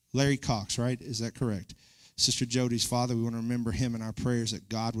Larry Cox, right? Is that correct? Sister Jody's father. We want to remember him in our prayers that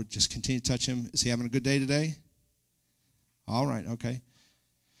God would just continue to touch him. Is he having a good day today? All right, okay.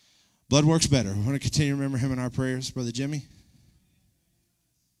 Blood works better. We want to continue to remember him in our prayers. Brother Jimmy?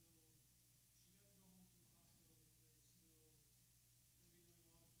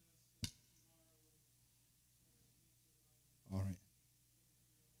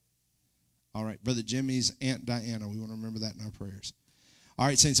 All right, Brother Jimmy's Aunt Diana, we want to remember that in our prayers. All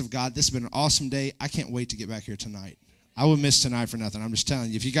right, saints of God, this has been an awesome day. I can't wait to get back here tonight. I would miss tonight for nothing. I'm just telling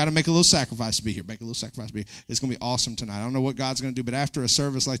you, if you got to make a little sacrifice to be here, make a little sacrifice to be here. It's going to be awesome tonight. I don't know what God's going to do, but after a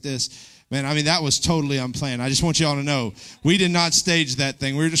service like this, man, that was totally unplanned. I just want you all to know, we did not stage that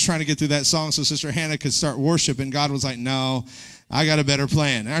thing. We were just trying to get through that song so Sister Hannah could start worship, and God was like, no, I got a better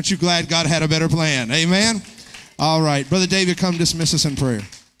plan. Aren't you glad God had a better plan? Amen? All right, Brother David, come dismiss us in prayer.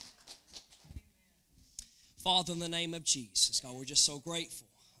 Father, in the name of Jesus, God, we're just so grateful.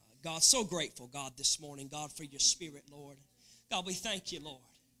 God, so grateful, God, this morning, God, for your spirit, Lord. God, we thank you, Lord.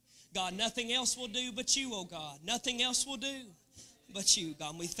 God, nothing else will do but you, oh God. Nothing else will do but you,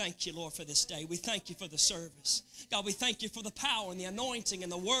 God. And we thank you, Lord, for this day. We thank you for the service. God, we thank you for the power and the anointing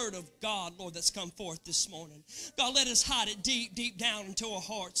and the word of God, Lord, that's come forth this morning. God, let us hide it deep, deep down into our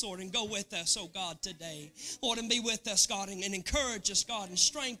hearts, Lord, and go with us, oh God, today. Lord, and be with us, God, and encourage us, God, and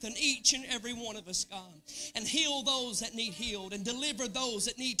strengthen each and every one of us, God, and heal those that need healed, and deliver those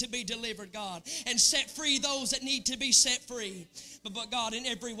that need to be delivered, God, and set free those that need to be set free. But God, in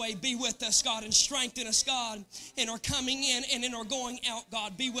every way, be with us, God, and strengthen us, God, in our coming in and in our going out,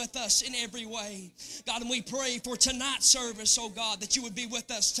 God. Be with us in every way. God, and we pray for tonight's service, oh God, that you would be with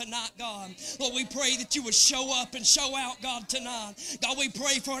us tonight, God. Lord, we pray that you would show up and show out, God, tonight. God, we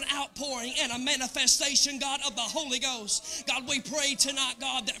pray for an outpouring and a manifestation, God, of the Holy Ghost. God, we pray tonight,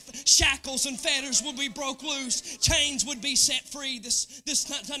 God, that shackles and fetters would be broke loose, chains would be set free this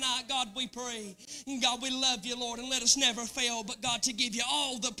tonight, God, we pray. And God, we love you, Lord, and let us never fail, but God, to give you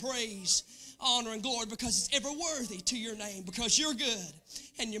all the praise, honor, and glory, because it's ever worthy to your name, because you're good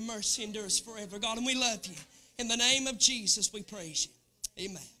and your mercy endures forever, God, and we love you. In the name of Jesus, we praise you.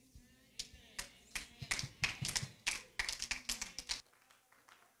 Amen.